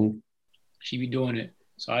hustler, homie. She be doing it.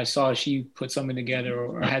 So I saw she put something together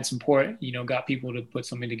or had support, got people to put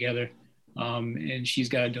something together. And she's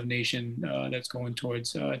got a donation that's going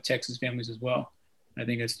towards Texas families as well. I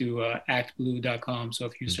think it's through actblue.com. So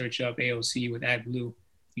if you search up AOC with ActBlue,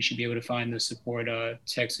 you should be able to find the support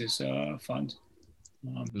Texas fund.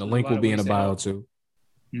 The link will be in the bio too.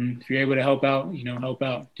 If you're able to help out, help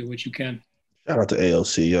out. Do what you can. Shout out to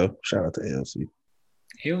AOC, yo. Shout out to AOC.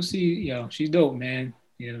 AOC, she's dope, man.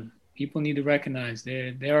 People need to recognize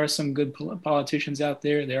there are some good politicians out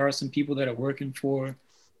there. There are some people that are working for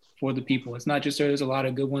the people. It's not just her. There's a lot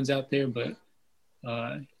of good ones out there, but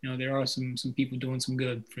there are some people doing some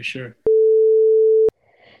good for sure.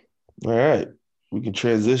 All right, we can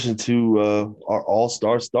transition to our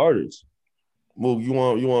all-star starters. Moog, you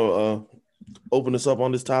want to open us up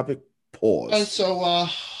on this topic? Pause. So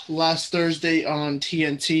last Thursday on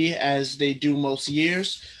TNT, as they do most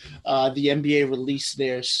years, the NBA released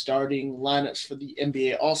their starting lineups for the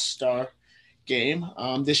NBA All-Star game.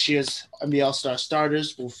 This year's NBA All-Star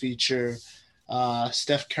starters will feature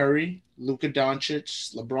Steph Curry, Luka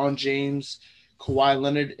Doncic, LeBron James, Kawhi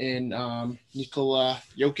Leonard, and Nikola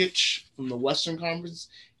Jokic from the Western Conference.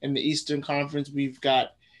 In the Eastern Conference, we've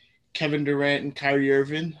got Kevin Durant and Kyrie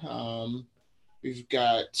Irving. We've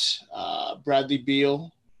got Bradley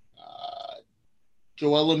Beal,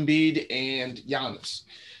 Joel Embiid, and Giannis.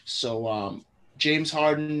 So Kevin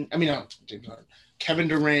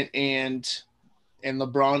Durant and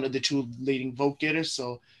LeBron are the two leading vote getters.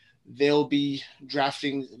 So they'll be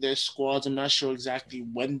drafting their squads. I'm not sure exactly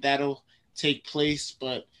when that'll take place,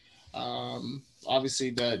 but obviously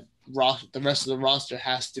the rest of the roster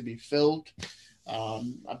has to be filled.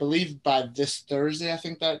 I believe by this Thursday, I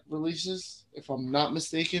think that releases, if I'm not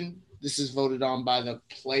mistaken. This is voted on by the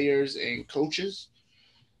players and coaches.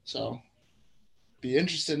 So be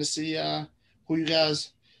interesting to see who you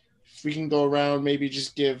guys, if we can go around, maybe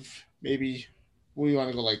just give, who you want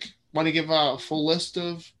to go, want to give a full list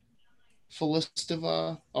of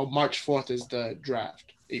March 4th is the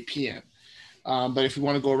draft, 8 p.m. But if you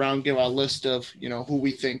want to go around, give our list of, who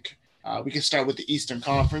we think, we can start with the Eastern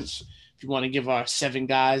Conference. If you want to give our 7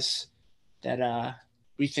 guys that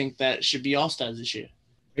we think that should be all-stars this year.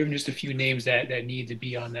 Even just a few names that need to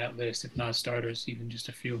be on that list, if not starters, even just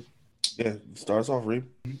a few. Yeah, starts off, Reem.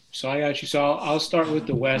 So I got you. So I'll start with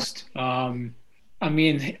the West. I got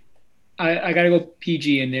to go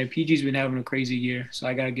PG in there. PG's been having a crazy year, so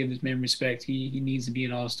I got to give this man respect. He needs to be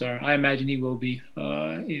an all-star. I imagine he will be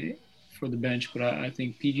for the bench, but I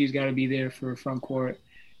think PG's got to be there for front court.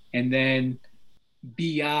 And then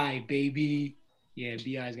BI, baby. Yeah,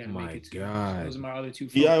 BI's got to make it too. God. Those are my other two.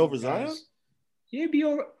 BI over Zion? Yeah, BI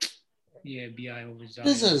over Zion.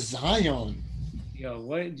 This is Zion. Yo,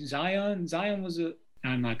 what? Zion was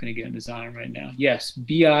I'm not going to get into Zion right now. Yes,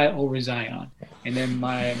 BI over Zion. And then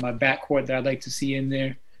my backcourt that I'd like to see in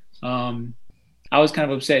there. I was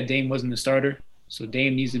kind of upset Dame wasn't the starter, so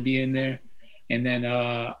Dame needs to be in there. And then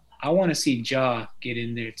I want to see Ja get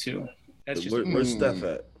in there too. That's just where's Steph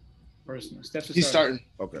at? Personal. Steph's He's starting.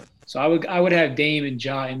 Okay. So I would have Dame and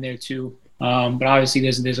Ja in there too. But obviously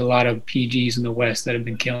there's a lot of PGs in the West that have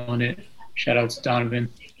been killing it. Shout out to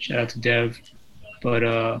Donovan. Shout out to Dev.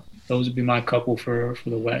 But those would be my couple for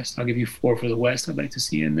the West. I'll give you 4 for the West. I'd like to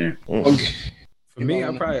see in there. Okay. For me,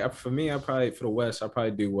 I probably for the West, I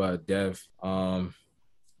probably do Dev,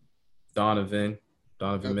 Donovan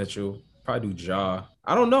Mitchell. Probably do Ja.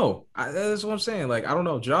 I don't know. That's what I'm saying. I don't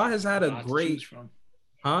know. Ja has had a great.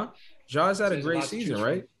 Huh? Ja's had a There's a great lot to season, choose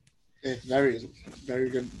right? It's very, very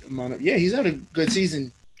good amount of. Yeah, he's had a good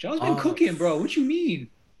season. Ja's been cooking, bro. What you mean?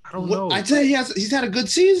 I don't know. I tell you, he's had a good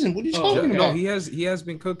season. What are you talking No, about? he has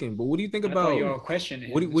been cooking. But what do you think I about? thought you were questioning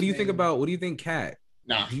him. What do you think about? What do you think, Cat?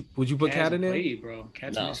 Nah, Would you put Cat in there? Played, bro.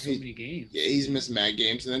 Cat's No, missed so many games. yeah, he's missed mad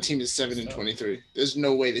games, and that team is 7-23. There's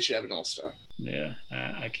no way they should have an all-star. Yeah,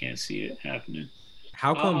 I can't see it happening.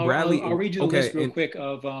 How come Bradley? I'll read you the list real quick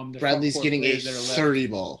of the Bradley's front court getting a players that are left. 30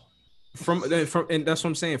 ball. From and that's what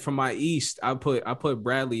I'm saying. From my East, I put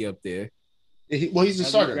Bradley up there. Well, he's a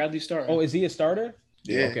starter. Bradley starter. Oh, is he a starter?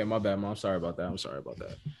 Yeah. Okay, my bad, Mom. I'm sorry about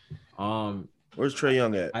that. Where's Trae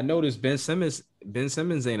Young at? I noticed Ben Simmons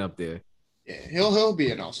ain't up there. Yeah, he'll be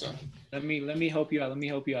an all-star. Let me help you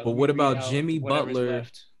out. But what about Jimmy Butler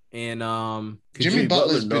left. and Jimmy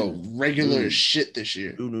Butler's no. been regular as shit this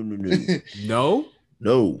year. No.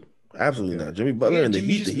 No, absolutely not. Jimmy Butler and the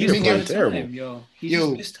Heat. The Heat are playing terrible. He's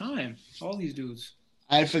just missed time. All these dudes.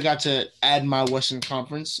 I forgot to add my Western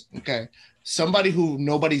Conference. Okay. Somebody who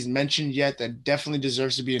nobody's mentioned yet that definitely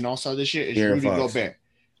deserves to be an all-star this year is Rudy Gobert.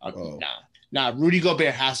 Nah, Rudy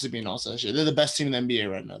Gobert has to be an all-star this year. They're the best team in the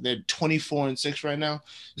NBA right now. They're 24-6 right now.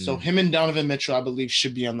 So him and Donovan Mitchell, I believe,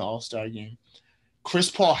 should be on the all-star game.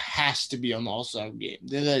 Chris Paul has to be on the all-star game.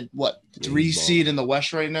 They're the 3 seed in the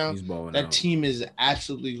West right now. That team is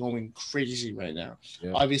absolutely going crazy right now.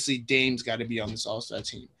 Yeah. Obviously, Dame's got to be on this all-star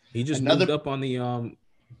team. He just moved up on the all-time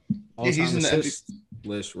assist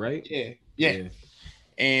list, right? Yeah.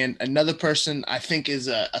 And another person I think is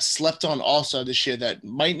a slept-on all-star this year that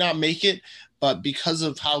might not make it, but because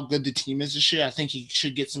of how good the team is this year, I think he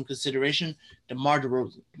should get some consideration. DeMar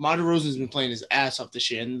DeRozan. DeMar DeRozan's been playing his ass off this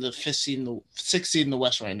year, and the 6th seed in the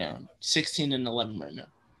West right now, 16-11 right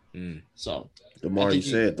now. So DeMar, you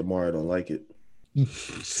said DeMar, I don't like it.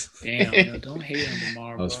 Damn, don't hate on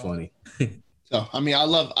DeMar. That was funny. So I mean, I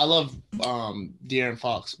love De'Aaron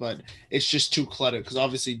Fox, but it's just too cluttered because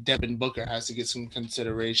obviously Devin Booker has to get some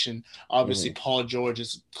consideration. Obviously, Paul George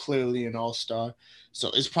is clearly an all-star, so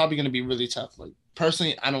it's probably going to be really tough. Like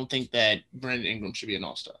personally, I don't think that Brandon Ingram should be an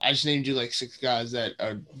all-star. I just named you like 6 guys that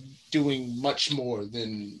are doing much more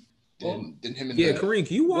than him. And Kareem,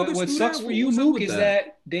 can you walk us through what sucks that? for you, Mook, is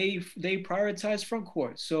that they prioritize front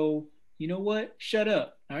court. So you know what? Shut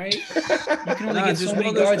up. All right. You can only get so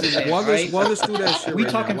many guards in there. Walk us through that shit. We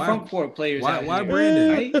talking front court players. Why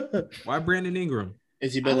Brandon? Right? Why Brandon Ingram?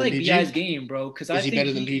 Is he better than PG? BI's game, bro. Because I think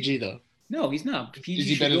better than PG though? No, he's not. PG is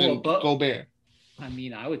he better than Gobert? I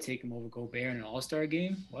mean, I would take him over Gobert in an All-Star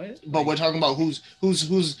game. What? But we're talking about who's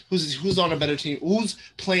on a better team. Who's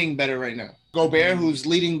playing better right now? Gobert, who's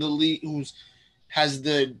leading the league, who's has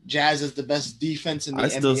the Jazz as the best defense in the NBA. I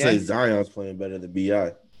still say Zion's playing better than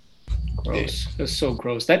BI. Gross. That's so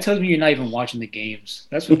gross. That tells me you're not even watching the games.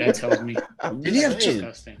 That's what that tells me.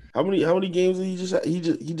 Disgusting. How many games did he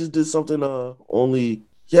just did something only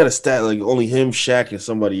he had a stat like only him, Shaq, and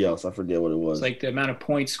somebody else. I forget what it was. It's like the amount of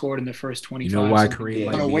points scored in the first 25. You know why Kareem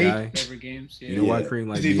like BI? Every games. Yeah. You know why Kareem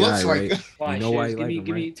like BI, right? Why? You know why he like him,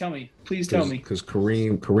 give me, right? tell me. Please tell me. Because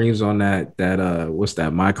Kareem's on that what's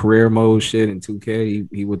that? My career mode shit in 2K.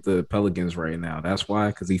 He with the Pelicans right now. That's why.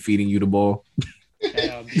 Because he feeding you the ball.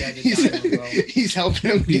 He's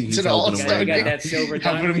helping him get to the All-Star game.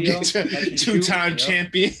 Helping him get to two-time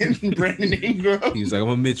champion Brandon Ingram. He's like, I'm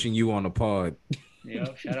gonna mention you on the pod.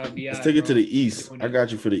 Yep, shout out BI. Let's take it to the East. I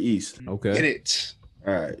got you for the East. Okay. Get it.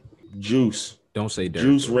 All right. Juice. Don't say Derrick.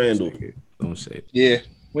 Juice Randle. Don't say it. Yeah.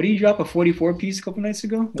 What did you drop a 44 piece a couple nights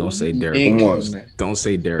ago? Don't say Derrick Rose. Don't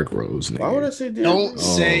say Derrick Rose. Nigga. Why would I say Derrick? Don't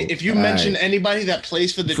say if you mention anybody that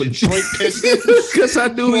plays for the Detroit Pistons. Because I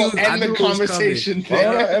knew he was end the conversation. Why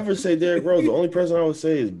would I ever say Derrick Rose? The only person I would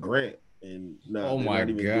say is Grant. And oh my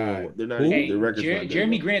god, they're not even the records.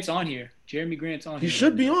 Jeremy Grant's on here. He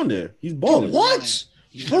should be on there. He's balling. What?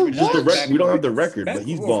 For what? We don't have the record, but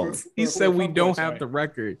he's balling. He said we don't have the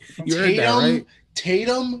record. You heard that, right?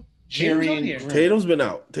 Tatum, Jerry, Tatum's been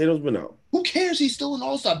out. Who cares? He's still an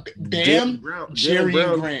all-star. Bam, Jerry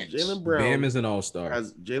Grant. Jaylen Brown. Bam is an all-star.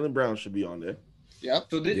 Jaylen Brown should be on there. Yep.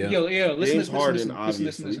 So listen.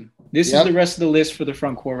 Obviously. This is the rest of the list for the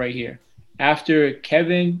front court right here. After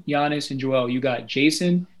Kevin, Giannis, and Joel, you got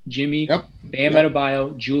Jason, Jimmy, Bam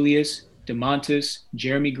Adebayo, Julius, DeMontis,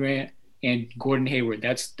 Jeremy Grant, and Gordon Hayward.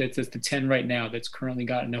 That's the 10 right now that's currently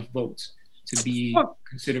got enough votes to be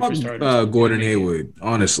considered for starters. Gordon Hayward,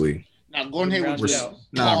 honestly. Now Gordon Hayward.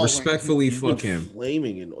 Respectfully, fuck him.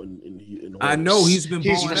 Flaming in I know he's been.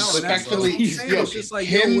 He's respectfully.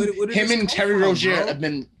 Him and Terry Rozier have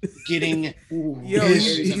been getting.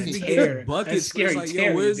 He's been getting buckets. Scary, like,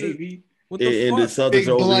 yo, where's baby. What the And the fuck? Celtics Big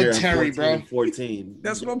are over blood here Terry, at 14 bro. and 14.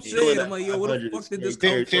 That's what I'm Chilling saying. at I'm like, yo, where the 500 fuck did this is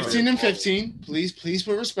come from? 15 and 15. Please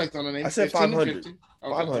put respect on the name. I said 15 and 500. 15.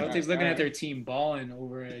 500. Celtics looking at their team balling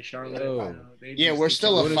over at Charlotte. Yo. Yeah, we're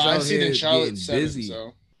still a Jordan's 5 out seed here in Charlotte getting 7. busy.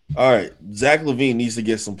 So All right. Zach LaVine needs to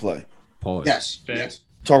get some play. Pause. yes.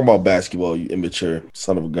 Talking about basketball, you immature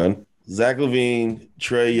son of a gun. Zach LaVine,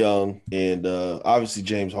 Trae Young, and obviously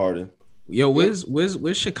James Harden. Yo, where's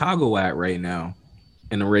Chicago at right now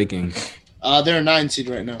in the rankings? They're a 9 seed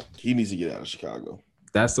right now. He needs to get out of Chicago.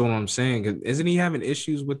 That's the one I'm saying. 'Cause isn't he having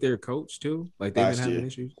issues with their coach too? Like they've been Last having year.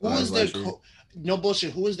 issues. Who is their Last year. no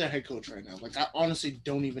bullshit? Who is their head coach right now? Like I honestly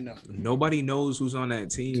don't even know. Nobody knows who's on that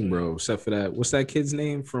team, bro, except for that. What's that kid's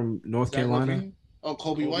name from North Zach Carolina? LaVine? Oh,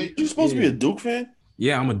 Kobe White. You supposed to be a Duke fan?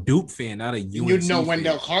 Yeah, I'm a Duke fan, not a UNC You'd know fan.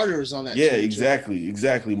 Wendell Carter is on that. Yeah, team, too.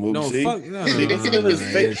 exactly. Moob. No, See? fuck no. Listen to this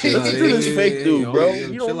fake- listen to this fake dude, bro.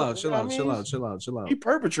 You don't know Chill out. He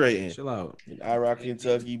perpetrating. Chill out. I rock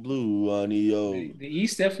Kentucky blue on The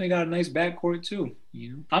East definitely got a nice backcourt too. You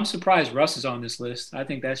know, I'm surprised Russ is on this list. I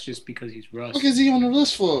think that's just because he's Russ. What is he on the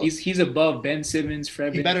list for? He's above Ben Simmons,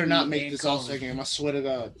 Fred. He better not VanVleet, make and this All-Star Collins. game. I swear to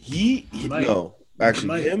God. might. No, actually,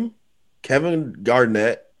 Might. him, Kevin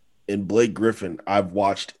Garnett, and Blake Griffin. I've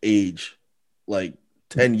watched age like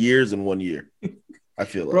 10 years in 1 year. I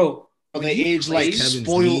feel like. Bro, Oh, they age like Kevin's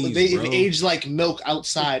spoiled. knees, They bro. age like milk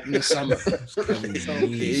outside in the summer. Kevin's so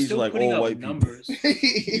knees. he's Age still like putting all up white people. numbers.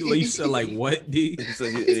 You said like what, D? They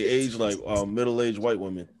age like middle-aged white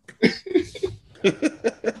women.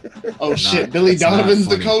 Oh shit! Billy that's not Donovan's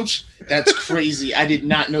the funny. coach. That's crazy. I did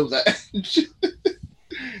not know that.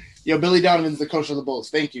 Yo, Billy Donovan's the coach of the Bulls.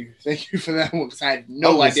 Thank you for that one. 'Cause I had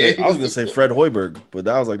no idea. I was gonna say Fred Hoiberg, but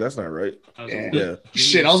I was like, that's not right. Yeah.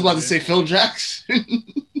 Shit, I was about to say Phil Jackson.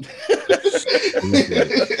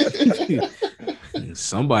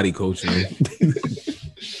 Somebody coaching him.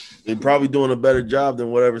 They're probably doing a better job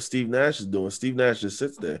than whatever Steve Nash is doing. Steve Nash just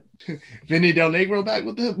sits there. Vinny Del Negro back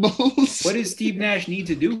with the Bulls. What does Steve Nash need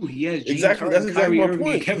to do? He has James Exactly, Harden, that's exactly Kyrie my Irving,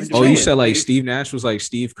 point. and Kevin He's Oh, Durant. you said like Steve Nash was like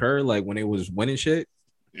Steve Kerr, like when it was winning shit?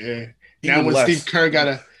 Yeah. Even Now when less. Steve Kerr got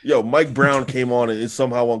a Yo, Mike Brown came on and is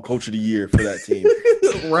somehow won Coach of the Year for that team.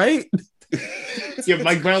 Right?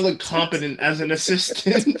 Mike Brown looked competent as an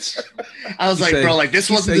assistant. I was He like, said- bro, like this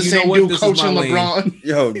he wasn't said, the "You know same what? dude This is coaching my lane." LeBron.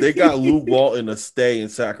 Yo, they got Luke Walton to stay in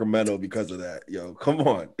Sacramento because of that. Yo, come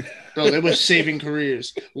on. Bro, they were saving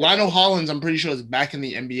careers. Lionel Hollins, I'm pretty sure, is back in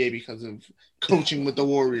the NBA because of coaching with the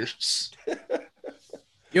Warriors.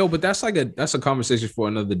 Yo, but that's a conversation for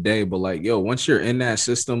another day. But like, yo, once you're in that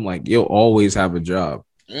system, like you'll always have a job.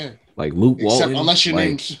 Yeah. Like Luke Except Walton. unless your like,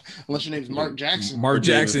 name's Mark Jackson. Mark Or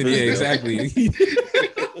David Jackson, yeah, Fisdale. exactly.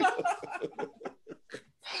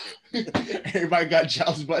 Everybody got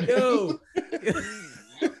jobs, but Yo.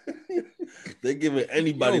 They're giving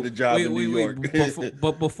anybody the job in New York.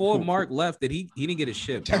 But before Mark left, he didn't get a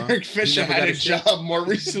ship. Huh? Derek He Fisher never had got a ship? job more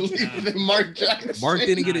recently than Mark Jackson. Mark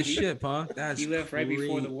didn't get a Nah, he- ship, huh? That's He left right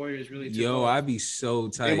before crazy. the Warriors really took Yo, off. I'd be so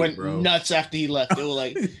tight, It went bro. nuts after he left. They were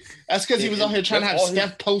like, that's because he was out here trying to have That's all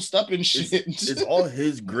Steph post up and shit. It's all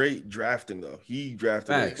his great drafting, though. He drafted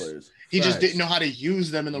Facts. those players. He just Facts. didn't know how to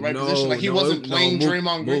use them in the right position. Like he wasn't playing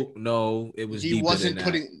Draymond Green. No, it was. He deeper wasn't than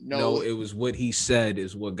putting that. no. It was what he said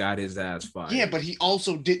is what got his ass fired. Yeah, but he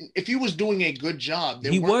also didn't. If he was doing a good job,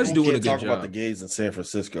 He was You doing a can't good talk job. about the gays in San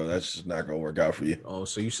Francisco. That's just not gonna work out for you. Oh,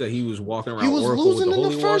 so you said he was walking around He was Oracle with losing the in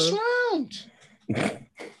holy the first water? round.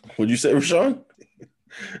 What'd you say, Rashawn?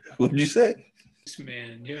 What'd you say? This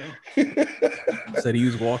man, yo. Said he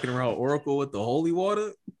was walking around Oracle with the holy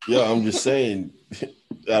water. Yeah, I'm just saying.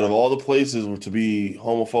 Out of all the places to be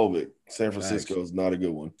homophobic, San Francisco is not a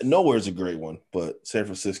good one. Nowhere's a great one, but San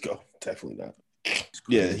Francisco definitely not.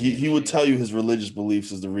 Yeah, he would tell you his religious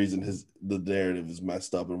beliefs is the reason the narrative is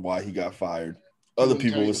messed up and why he got fired. Other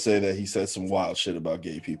people would say that he said some wild shit about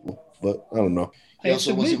gay people, but I don't know. He It's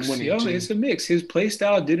also a wasn't mix, winning, yo. too. It's a mix. His play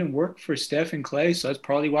style didn't work for Steph and Clay, so that's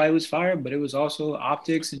probably why he was fired. But it was also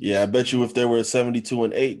optics. And Yeah, I bet you if they were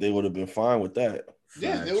 72-8, they would have been fine with that.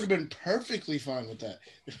 Yeah, they would have been perfectly fine with that.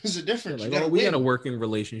 It was a difference. Like, You gotta we had a win. working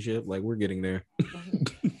relationship. Like we're getting there.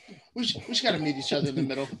 We just got to meet each other in the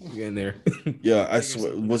middle. We're getting there. Yeah, I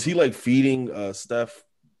swear. Was he like feeding Steph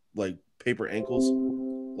like paper ankles?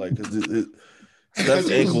 Like, 'cause Steph's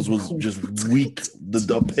ankles was just weak,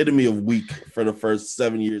 the epitome of weak for the first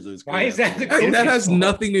 7 years of his career. Why is that the That has fault?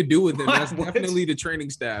 nothing to do with him. That's What? definitely the training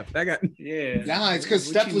staff. That got Yeah. Nah, it's because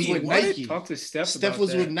What Steph you was mean? with What? Nike. Talk to Steph. Steph about was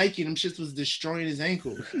that. with Nike, and them shits was destroying his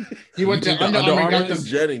ankle. He went to The Under Under Armour and got Armour? them.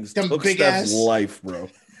 Jennings them took big Steph's ass- life, bro.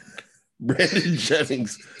 Brandon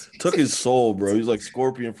Jennings took his soul, bro. He's like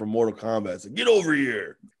Scorpion from Mortal Kombat. It's like, get over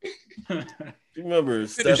here. Remember,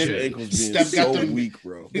 Steph's ankles being Steph got so them, weak,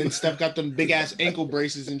 bro. Then Steph got them big ass ankle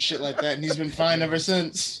braces and shit like that, and he's been fine ever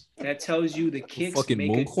since. That tells you the kicks fucking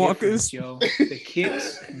make a difference, yo. The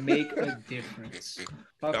kicks make a difference.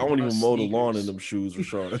 I don't even mow the lawn in them shoes,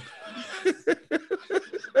 Rashawn.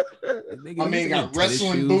 My man got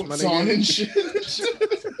wrestling boots on and shit.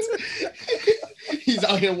 He's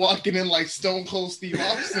out here walking in like Stone Cold Steve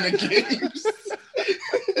Austin in games.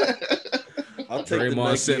 I'll take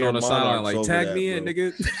Draymond sitting on the sideline like, tag me in,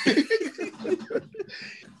 nigga.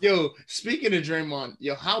 Yo, speaking of Draymond,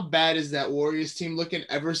 yo, how bad is that Warriors team looking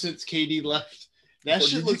ever since KD left? That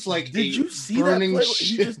shit looks like did you see burning that play? shit.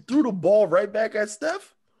 He just threw the ball right back at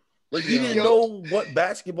Steph. Like he didn't know what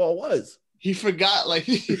basketball was. He forgot, like,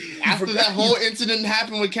 after that whole incident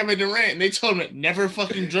happened with Kevin Durant, and they told him never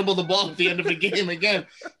fucking dribble the ball at the end of the game again.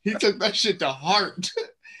 He took that shit to heart.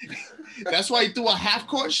 That's why he threw a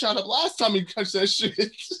half-court shot up last time he touched that shit.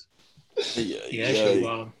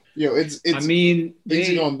 Wow. Yo, it's. I mean, things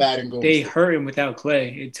are going bad and going. They hurt him without Clay.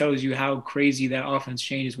 It tells you how crazy that offense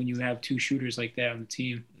changes when you have two shooters like that on the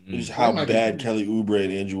team. Just how bad Kelly Oubre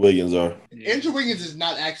and Andrew Wiggins are. Andrew Wiggins is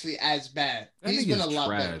not actually as bad. He's been a lot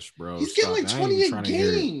better, bro. He's getting like 20 a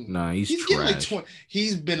game. Nah, he's getting like trash. 20.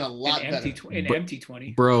 He's been a lot better. Empty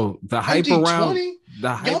 20. Bro, the hype around 20?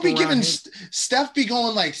 Y'all be giving Steph be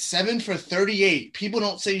going like 7 for 38. People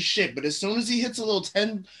don't say shit, but as soon as he hits a little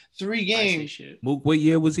 10-3 game. Mook, what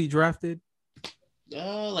year was he drafted?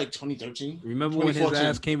 Like 2013. Remember when his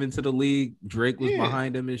ass came into the league? Drake was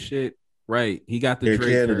behind him and shit. Right, he got the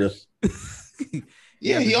Drake curse.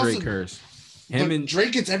 He also Drake curse.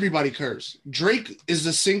 Drake gets everybody curse. Drake is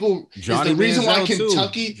the single. Johnny is the reason why Manziel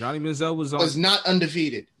Kentucky too. Johnny Manziel was not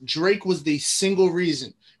undefeated. Drake was the single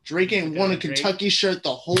reason. Drake ain't won a Kentucky shirt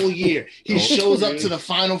the whole year. He shows up to the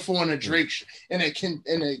Final Four in a Drake in a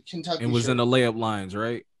Kentucky and was shirt. in the layup lines,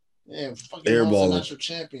 right? Yeah, fucking airball national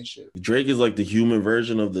championship. Drake is like the human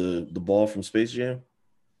version of the ball from Space Jam.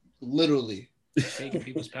 Literally.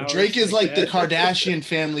 Drake is like the Kardashian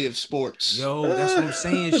family of sports. Yo, that's what I'm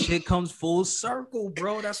saying. Shit comes full circle,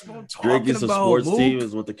 bro. That's what I'm talking about. Drake is a sports team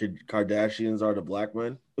is what the Kardashians are to black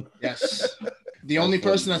men. Yes. The only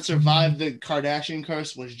person that survived the Kardashian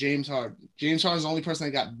curse was James Harden. James Harden's the only person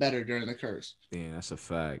that got better during the curse. Damn, that's a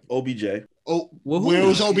fact. OBJ. Oh,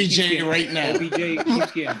 where's OBJ right now? OBJ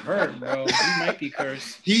keeps getting hurt, bro. He might be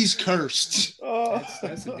cursed. He's cursed.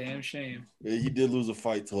 That's a damn shame. Yeah, he did lose a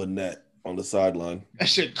fight to a net on the sideline. That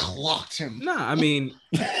shit clocked him. Nah, I mean,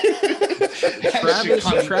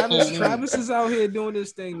 Travis is out here doing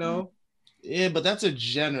this thing, though. Yeah, but that's a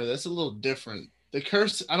Jenner. That's a little different. The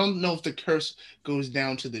curse, I don't know if the curse goes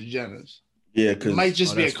down to the Jenners. Yeah, because it might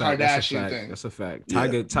just be a Kardashian thing. That's a fact.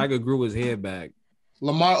 Yeah. Tiger grew his hair back.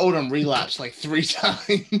 Lamar Odom relapsed like 3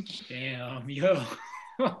 times. Damn, yo.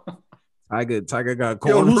 Tiger got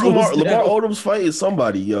corn. Yo, who's Lamar Odom's fighting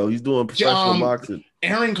somebody, yo. He's doing professional boxing.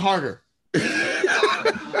 Aaron Carter.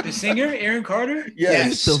 The singer, Aaron Carter?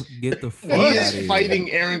 Yes. Get the fuck he out is of fighting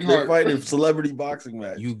here. Aaron Carter. They're fighting a celebrity boxing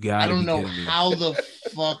match. You got. I don't know how the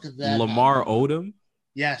fuck that. Lamar Odom.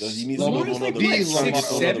 Yes. He needs Lamar's to go like to another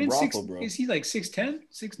 6'7", brothel, bro. Is he like 6'10"?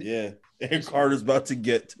 6'9"? Yeah. Aaron Carter's about to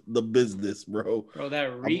get the business, bro. Bro,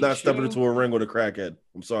 that reach, I'm not stepping into a ring with a crackhead.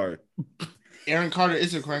 I'm sorry. Aaron Carter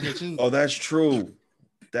is a crackhead too. Oh, that's true.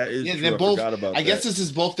 That is true. They're both. I forgot about I guess this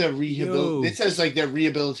is both their rehabilitation. It says like their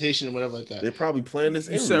rehabilitation or whatever like that. They're probably playing this.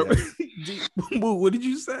 What did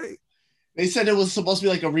you say? They said it was supposed to be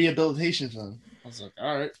like a rehabilitation film. I was like,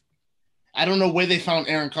 all right. I don't know where they found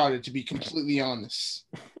Aaron Carter, to be completely honest.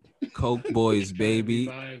 Coke Boys, baby.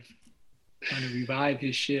 Trying to revive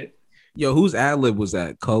his shit. Yo, whose ad lib was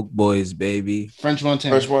that? Coke Boys, baby. French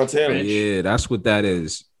Montana. Yeah, that's what that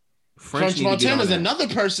is. French Montana is another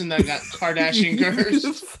person that got Kardashian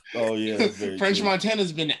cursed. Oh yeah, French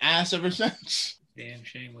Montana's been ass ever since. Damn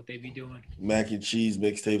shame what they be doing. Mac and cheese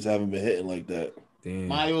mixtapes haven't been hitting like that. Damn.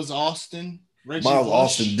 Miles Austin. Miles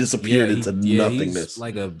Austin disappeared into nothingness. He's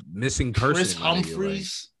like a missing person. Chris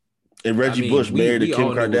Humphries. And Reggie Bush married a Kim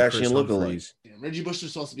Kardashian lookalike. Yeah, Reggie Bush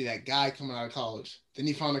was supposed to be that guy coming out of college. Then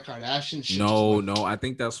he found a Kardashian. No. I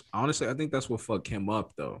think that's what fucked Kim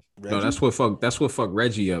up though. Reggie? No, that's what fucked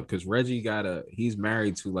Reggie up because Reggie he's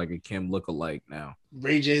married to like a Kim lookalike now.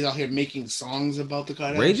 Ray J's out here making songs about the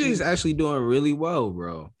Kardashians. Ray J's actually doing really well,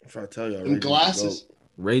 bro. If I tell you, in glasses.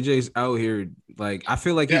 Ray J's out here like I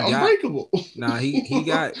feel like he unbreakable. Nah, he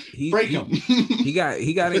got break him. he got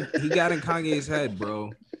in Kanye's head,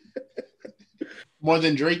 bro. More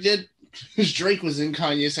than Drake did? Because Drake was in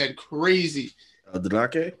Kanye's head crazy.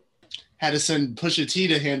 Danake? Had to send Pusha T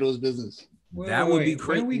to handle his business. That would be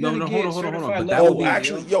crazy. No, hold on. But that Oh, would be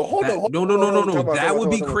actually, yo, hold on. No. That would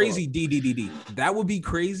be crazy. That would be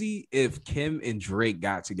crazy if Kim and Drake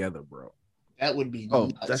got together, bro. That would be Oh,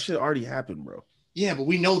 nuts. that shit already happened, bro. Yeah, but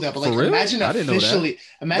we know that. But For like, real? imagine I didn't know that. officially.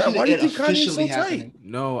 Imagine Why do you it think Kanye's officially so tight? happening.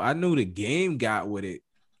 No, I knew the game got with it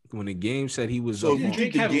when the game said he was. So up you on-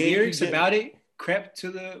 think Drake have the game lyrics get- about it? Crept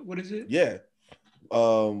to the what is it? Yeah.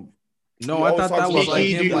 No, He I always thought that talks was about like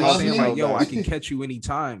Kiki, him do you like love saying me? like, "Yo, I can catch you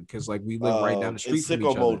anytime," because like we live right down the street It's from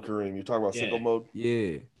sicko each mode, other. Kareem. You're talking about Yeah. sicko mode?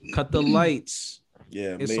 Yeah, cut the lights.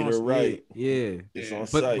 Yeah, It's made on, her right. Yeah, It's on but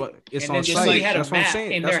site. it's And on then just site. like had a That's what I'm map,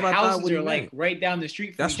 saying. and That's their what I thought houses what he are like meant. right down the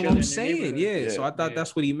street. From That's each what other I'm in the saying. neighborhood. Yeah. So I thought Yeah.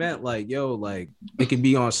 that's what he meant. Like, yo, like it can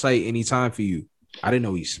be on site anytime for you. I didn't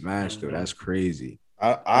know he smashed her. That's crazy.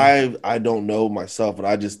 I don't know myself, but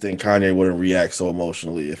I just think Kanye wouldn't react so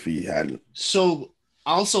emotionally if he hadn't. So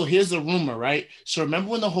also, here's the rumor, right? So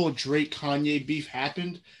remember when the whole Drake Kanye beef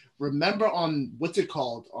happened? Remember on what's it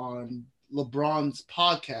called on LeBron's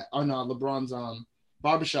podcast on LeBron's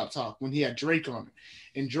Barbershop Talk when he had Drake on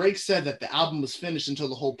it, and Drake said that the album was finished until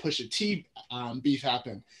the whole Pusha T beef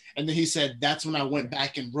happened, and then he said that's when I went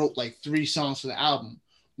back and wrote like 3 songs for the album.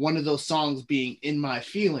 One of those songs being "In My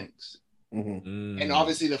Feelings," and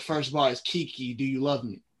obviously the first bar is "Kiki, Do You Love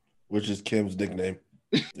Me?" Which is Kim's nickname.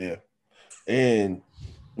 Yeah. And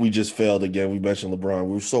we just failed again. We mentioned LeBron.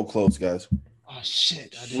 We were so close, guys. Oh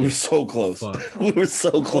shit! I We were didn't. so close. Fuck. We were so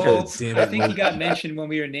Well, close. damn I it, think he Luke. got mentioned when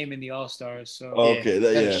we were naming the All Stars. So Okay,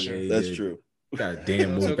 that's yeah, true. that's Yeah. true. God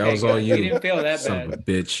damn, It's Luke. okay, That was all guys. you. We didn't fail that Son of a bad.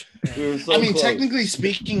 bitch. We were so I mean, close. technically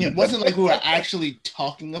speaking, it wasn't like we were actually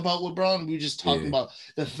talking about LeBron. We were just talking Yeah. about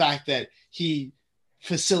the fact that he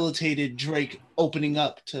facilitated Drake opening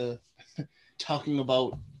up to talking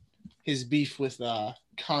about his beef with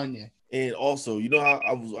Kanye. And also, you know how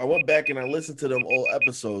I went back and I listened to them old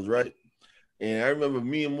episodes, right? And I remember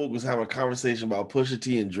me and Mook was having a conversation about Pusha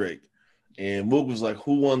T and Drake. And Mook was like,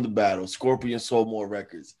 who won the battle? Scorpion sold more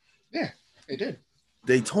records. Yeah, they did.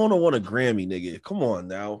 Daytona won a Grammy, nigga. Come on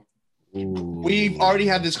now. We've already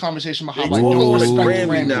had this conversation about how I Daytona don't won a respect the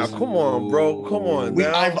Grammy Grammys. now. Come on, bro. Come on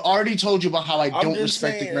now. I've already told you about how I I'm don't just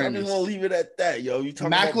respect saying, the I'm just gonna Grammys. leave it at that, yo. You talking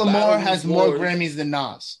about Macklemore Battle of has the more Lords. Grammys than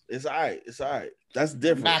Nas. It's all right. It's all right. That's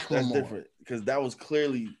different. That's Macklemore. different because that was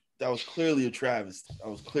clearly a Travis. That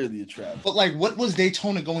was clearly a Travis. But like, what was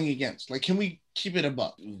Daytona going against? Like, can we keep it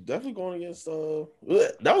above? It was definitely going against.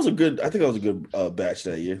 That was a good. I think that was a good batch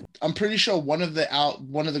that year. I'm pretty sure one of the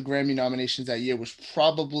Grammy nominations that year was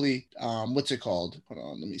probably what's it called? Hold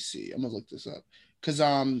on, let me see. I'm gonna look this up because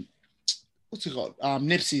what's it called?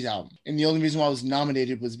 Nipsey's album, and the only reason why I was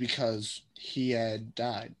nominated was because he had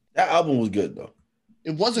died. That album was good though.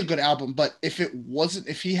 It was a good album, but if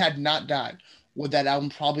he had not died, would that album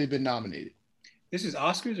probably have been nominated? This is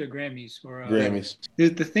Oscars or Grammys? Or Grammys. The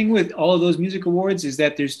thing with all of those music awards is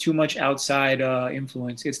that there's too much outside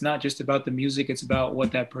influence. It's not just about the music. It's about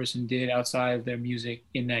what that person did outside of their music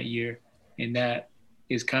in that year. And that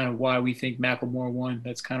is kind of why we think Macklemore won.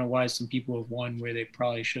 That's kind of why some people have won where they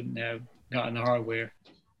probably shouldn't have gotten the hardware.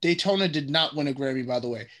 Daytona did not win a Grammy, by the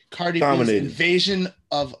way. Cardi B's Dominated. Invasion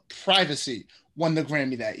of Privacy won the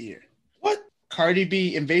Grammy that year. What? Cardi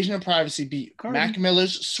B, Invasion of Privacy beat Cardi. Mac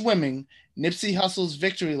Miller's Swimming, Nipsey Hussle's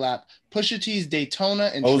Victory Lap, Pusha T's Daytona,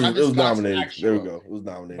 and It Travis was Scott's nominated. Actual. There we go. It was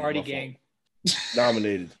nominated. Party My fault. Gang.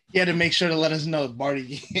 Nominated. He had to make sure to let us know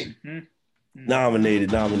Barty Gang. Nominated.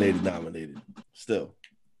 Still,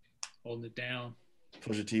 Holding it down.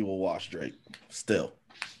 Pusha T will wash Drake. Still.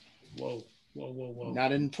 Whoa.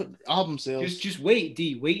 Not in album sales. Just wait,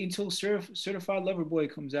 D. Wait until Certified Lover Boy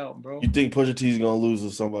comes out, bro. You think Pusha T's gonna lose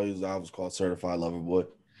to somebody whose album's called Certified Lover Boy?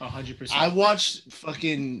 100%. I watched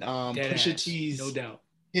fucking Dead Pusha ass, T's no doubt.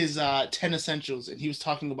 his 10 Essentials, and he was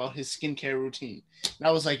talking about his skincare routine. And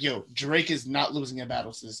I was like, yo, Drake is not losing a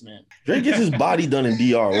battle to this man. Drake gets his body done in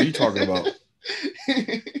DR. What are you talking about?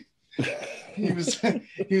 he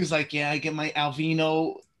was like, yeah, I get my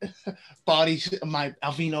Alvino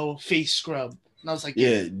face scrub. And I was like,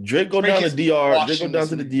 Yeah, Drake go Drake down to is DR. Drake go washing down this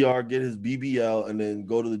to the man. DR, get his BBL, and then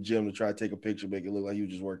go to the gym to try to take a picture, make it look like he was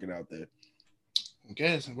just working out there. I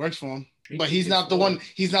guess it works for him. Drake But he's is not the old. one.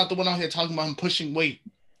 He's not the one out here talking about him pushing weight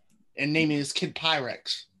and naming his kid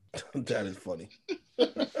Pyrex. That is funny.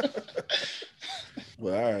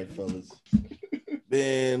 Well, all right, fellas.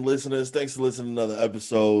 Man, listeners, thanks for listening to another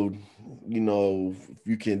episode. You know, if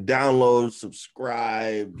you can download,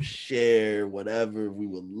 subscribe, share, whatever, we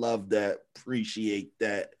would love that. Appreciate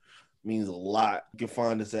that. Means a lot. You can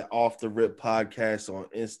find us at Off the Rip Podcast on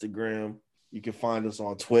Instagram. You can find us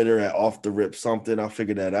on Twitter at Off the Rip something. I'll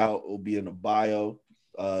figure that out. It'll be in the bio.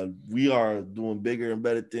 We are doing bigger and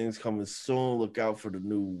better things coming soon. Look out for the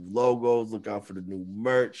new logos. Look out for the new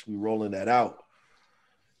merch. We're rolling that out.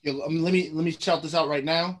 Yo, let me shout this out right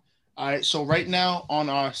now. All right, so right now on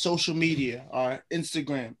our social media, our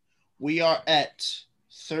Instagram, we are at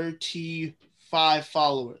 35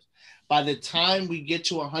 followers. By the time we get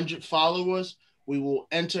to 100 followers, we will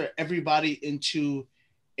enter everybody into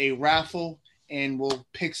a raffle, and we'll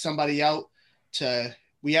pick somebody out to.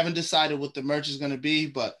 We haven't decided what the merch is going to be,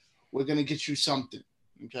 but we're going to get you something.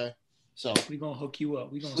 Okay. So we're going to hook you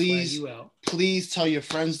up. We're going to swag you out. Please tell your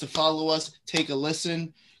friends to follow us. Take a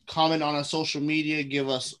listen. Comment on our social media. Give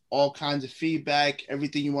us all kinds of feedback.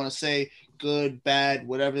 Everything you want to say, good, bad,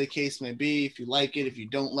 whatever the case may be. If you like it, if you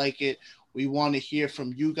don't like it, we want to hear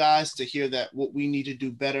from you guys to hear that what we need to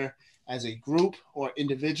do better as a group or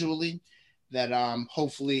individually, that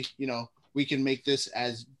hopefully, we can make this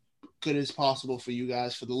as good as possible for you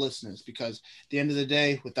guys, for the listeners, because at the end of the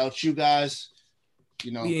day, without you guys,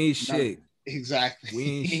 we ain't shit. Exactly. We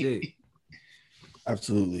ain't shit.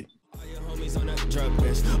 Absolutely. All your homies on that drug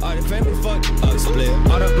list. All the family fucked up split.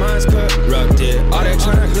 All the minds corrupted. All that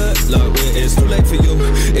trying good luck with. It's too late for you.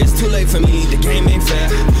 It's too late for me. The game ain't fair.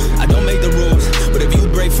 I don't make the rules, but if you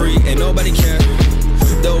break free, ain't nobody care.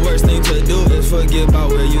 The worst thing to do is forget about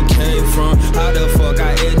where you came from. How the fuck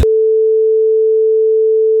I ended.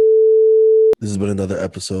 This has been another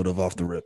episode of Off the Rip.